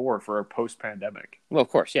booked a tour for a post-pandemic. Well, of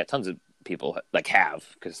course, yeah, tons of people have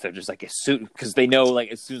because they're just like because they know like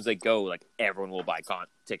as soon as they go, like everyone will buy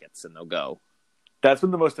tickets and they'll go. That's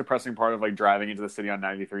been the most depressing part of like driving into the city on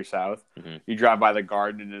 93 South. Mm-hmm. You drive by the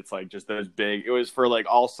Garden and it's like just those big. It was for like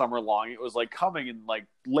all summer long. It was like coming in like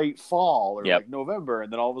late fall or like November,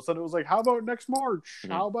 and then all of a sudden it was like, how about next March?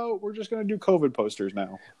 Mm-hmm. How about we're just gonna do COVID posters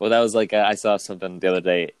now? Well, that was like I saw something the other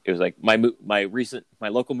day. It was like my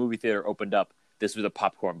local movie theater opened up. This was a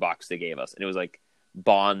popcorn box they gave us, and it was like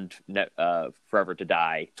Bond Forever to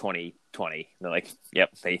Die 2020. And they're like,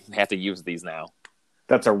 yep, they have to use these now.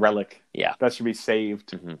 That's a relic. Yeah. That should be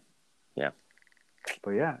saved. Mm-hmm. Yeah.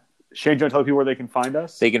 But yeah. Shane, do you want to tell people where they can find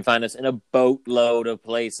us? They can find us in a boatload of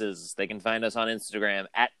places. They can find us on Instagram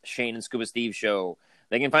at Shane and Scuba Steve Show.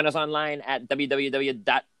 They can find us online at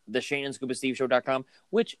www.theshaneandscubasteveshow.com,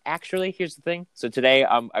 which actually, here's the thing. So today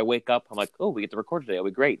I wake up, I'm like, oh, we get to record today. It'll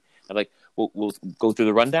be great. I'm like, we'll go through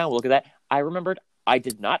the rundown. We'll look at that. I remembered I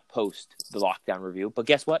did not post the lockdown review, but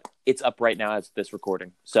guess what? It's up right now as this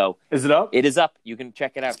recording. So Is it up? it is up. You can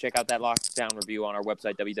check it out. Check out that lockdown review on our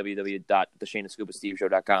website,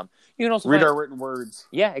 www.theshaneandscubasteveshow.com. You can also Read find our written words.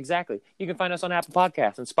 Yeah, exactly. You can find us on Apple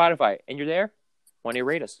Podcasts and Spotify, and you're there. Why don't you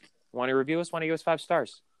rate us? Why don't you review us? Why don't you give us 5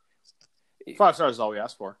 stars? 5 stars is all we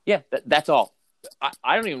ask for. Yeah, that's all.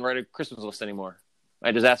 I don't even write a Christmas list anymore.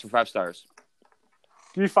 I just ask for 5 stars.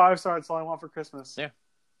 Give me 5 stars. That's all I want for Christmas. Yeah.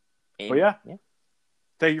 Well, yeah. Yeah.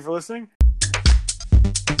 Thank you for listening.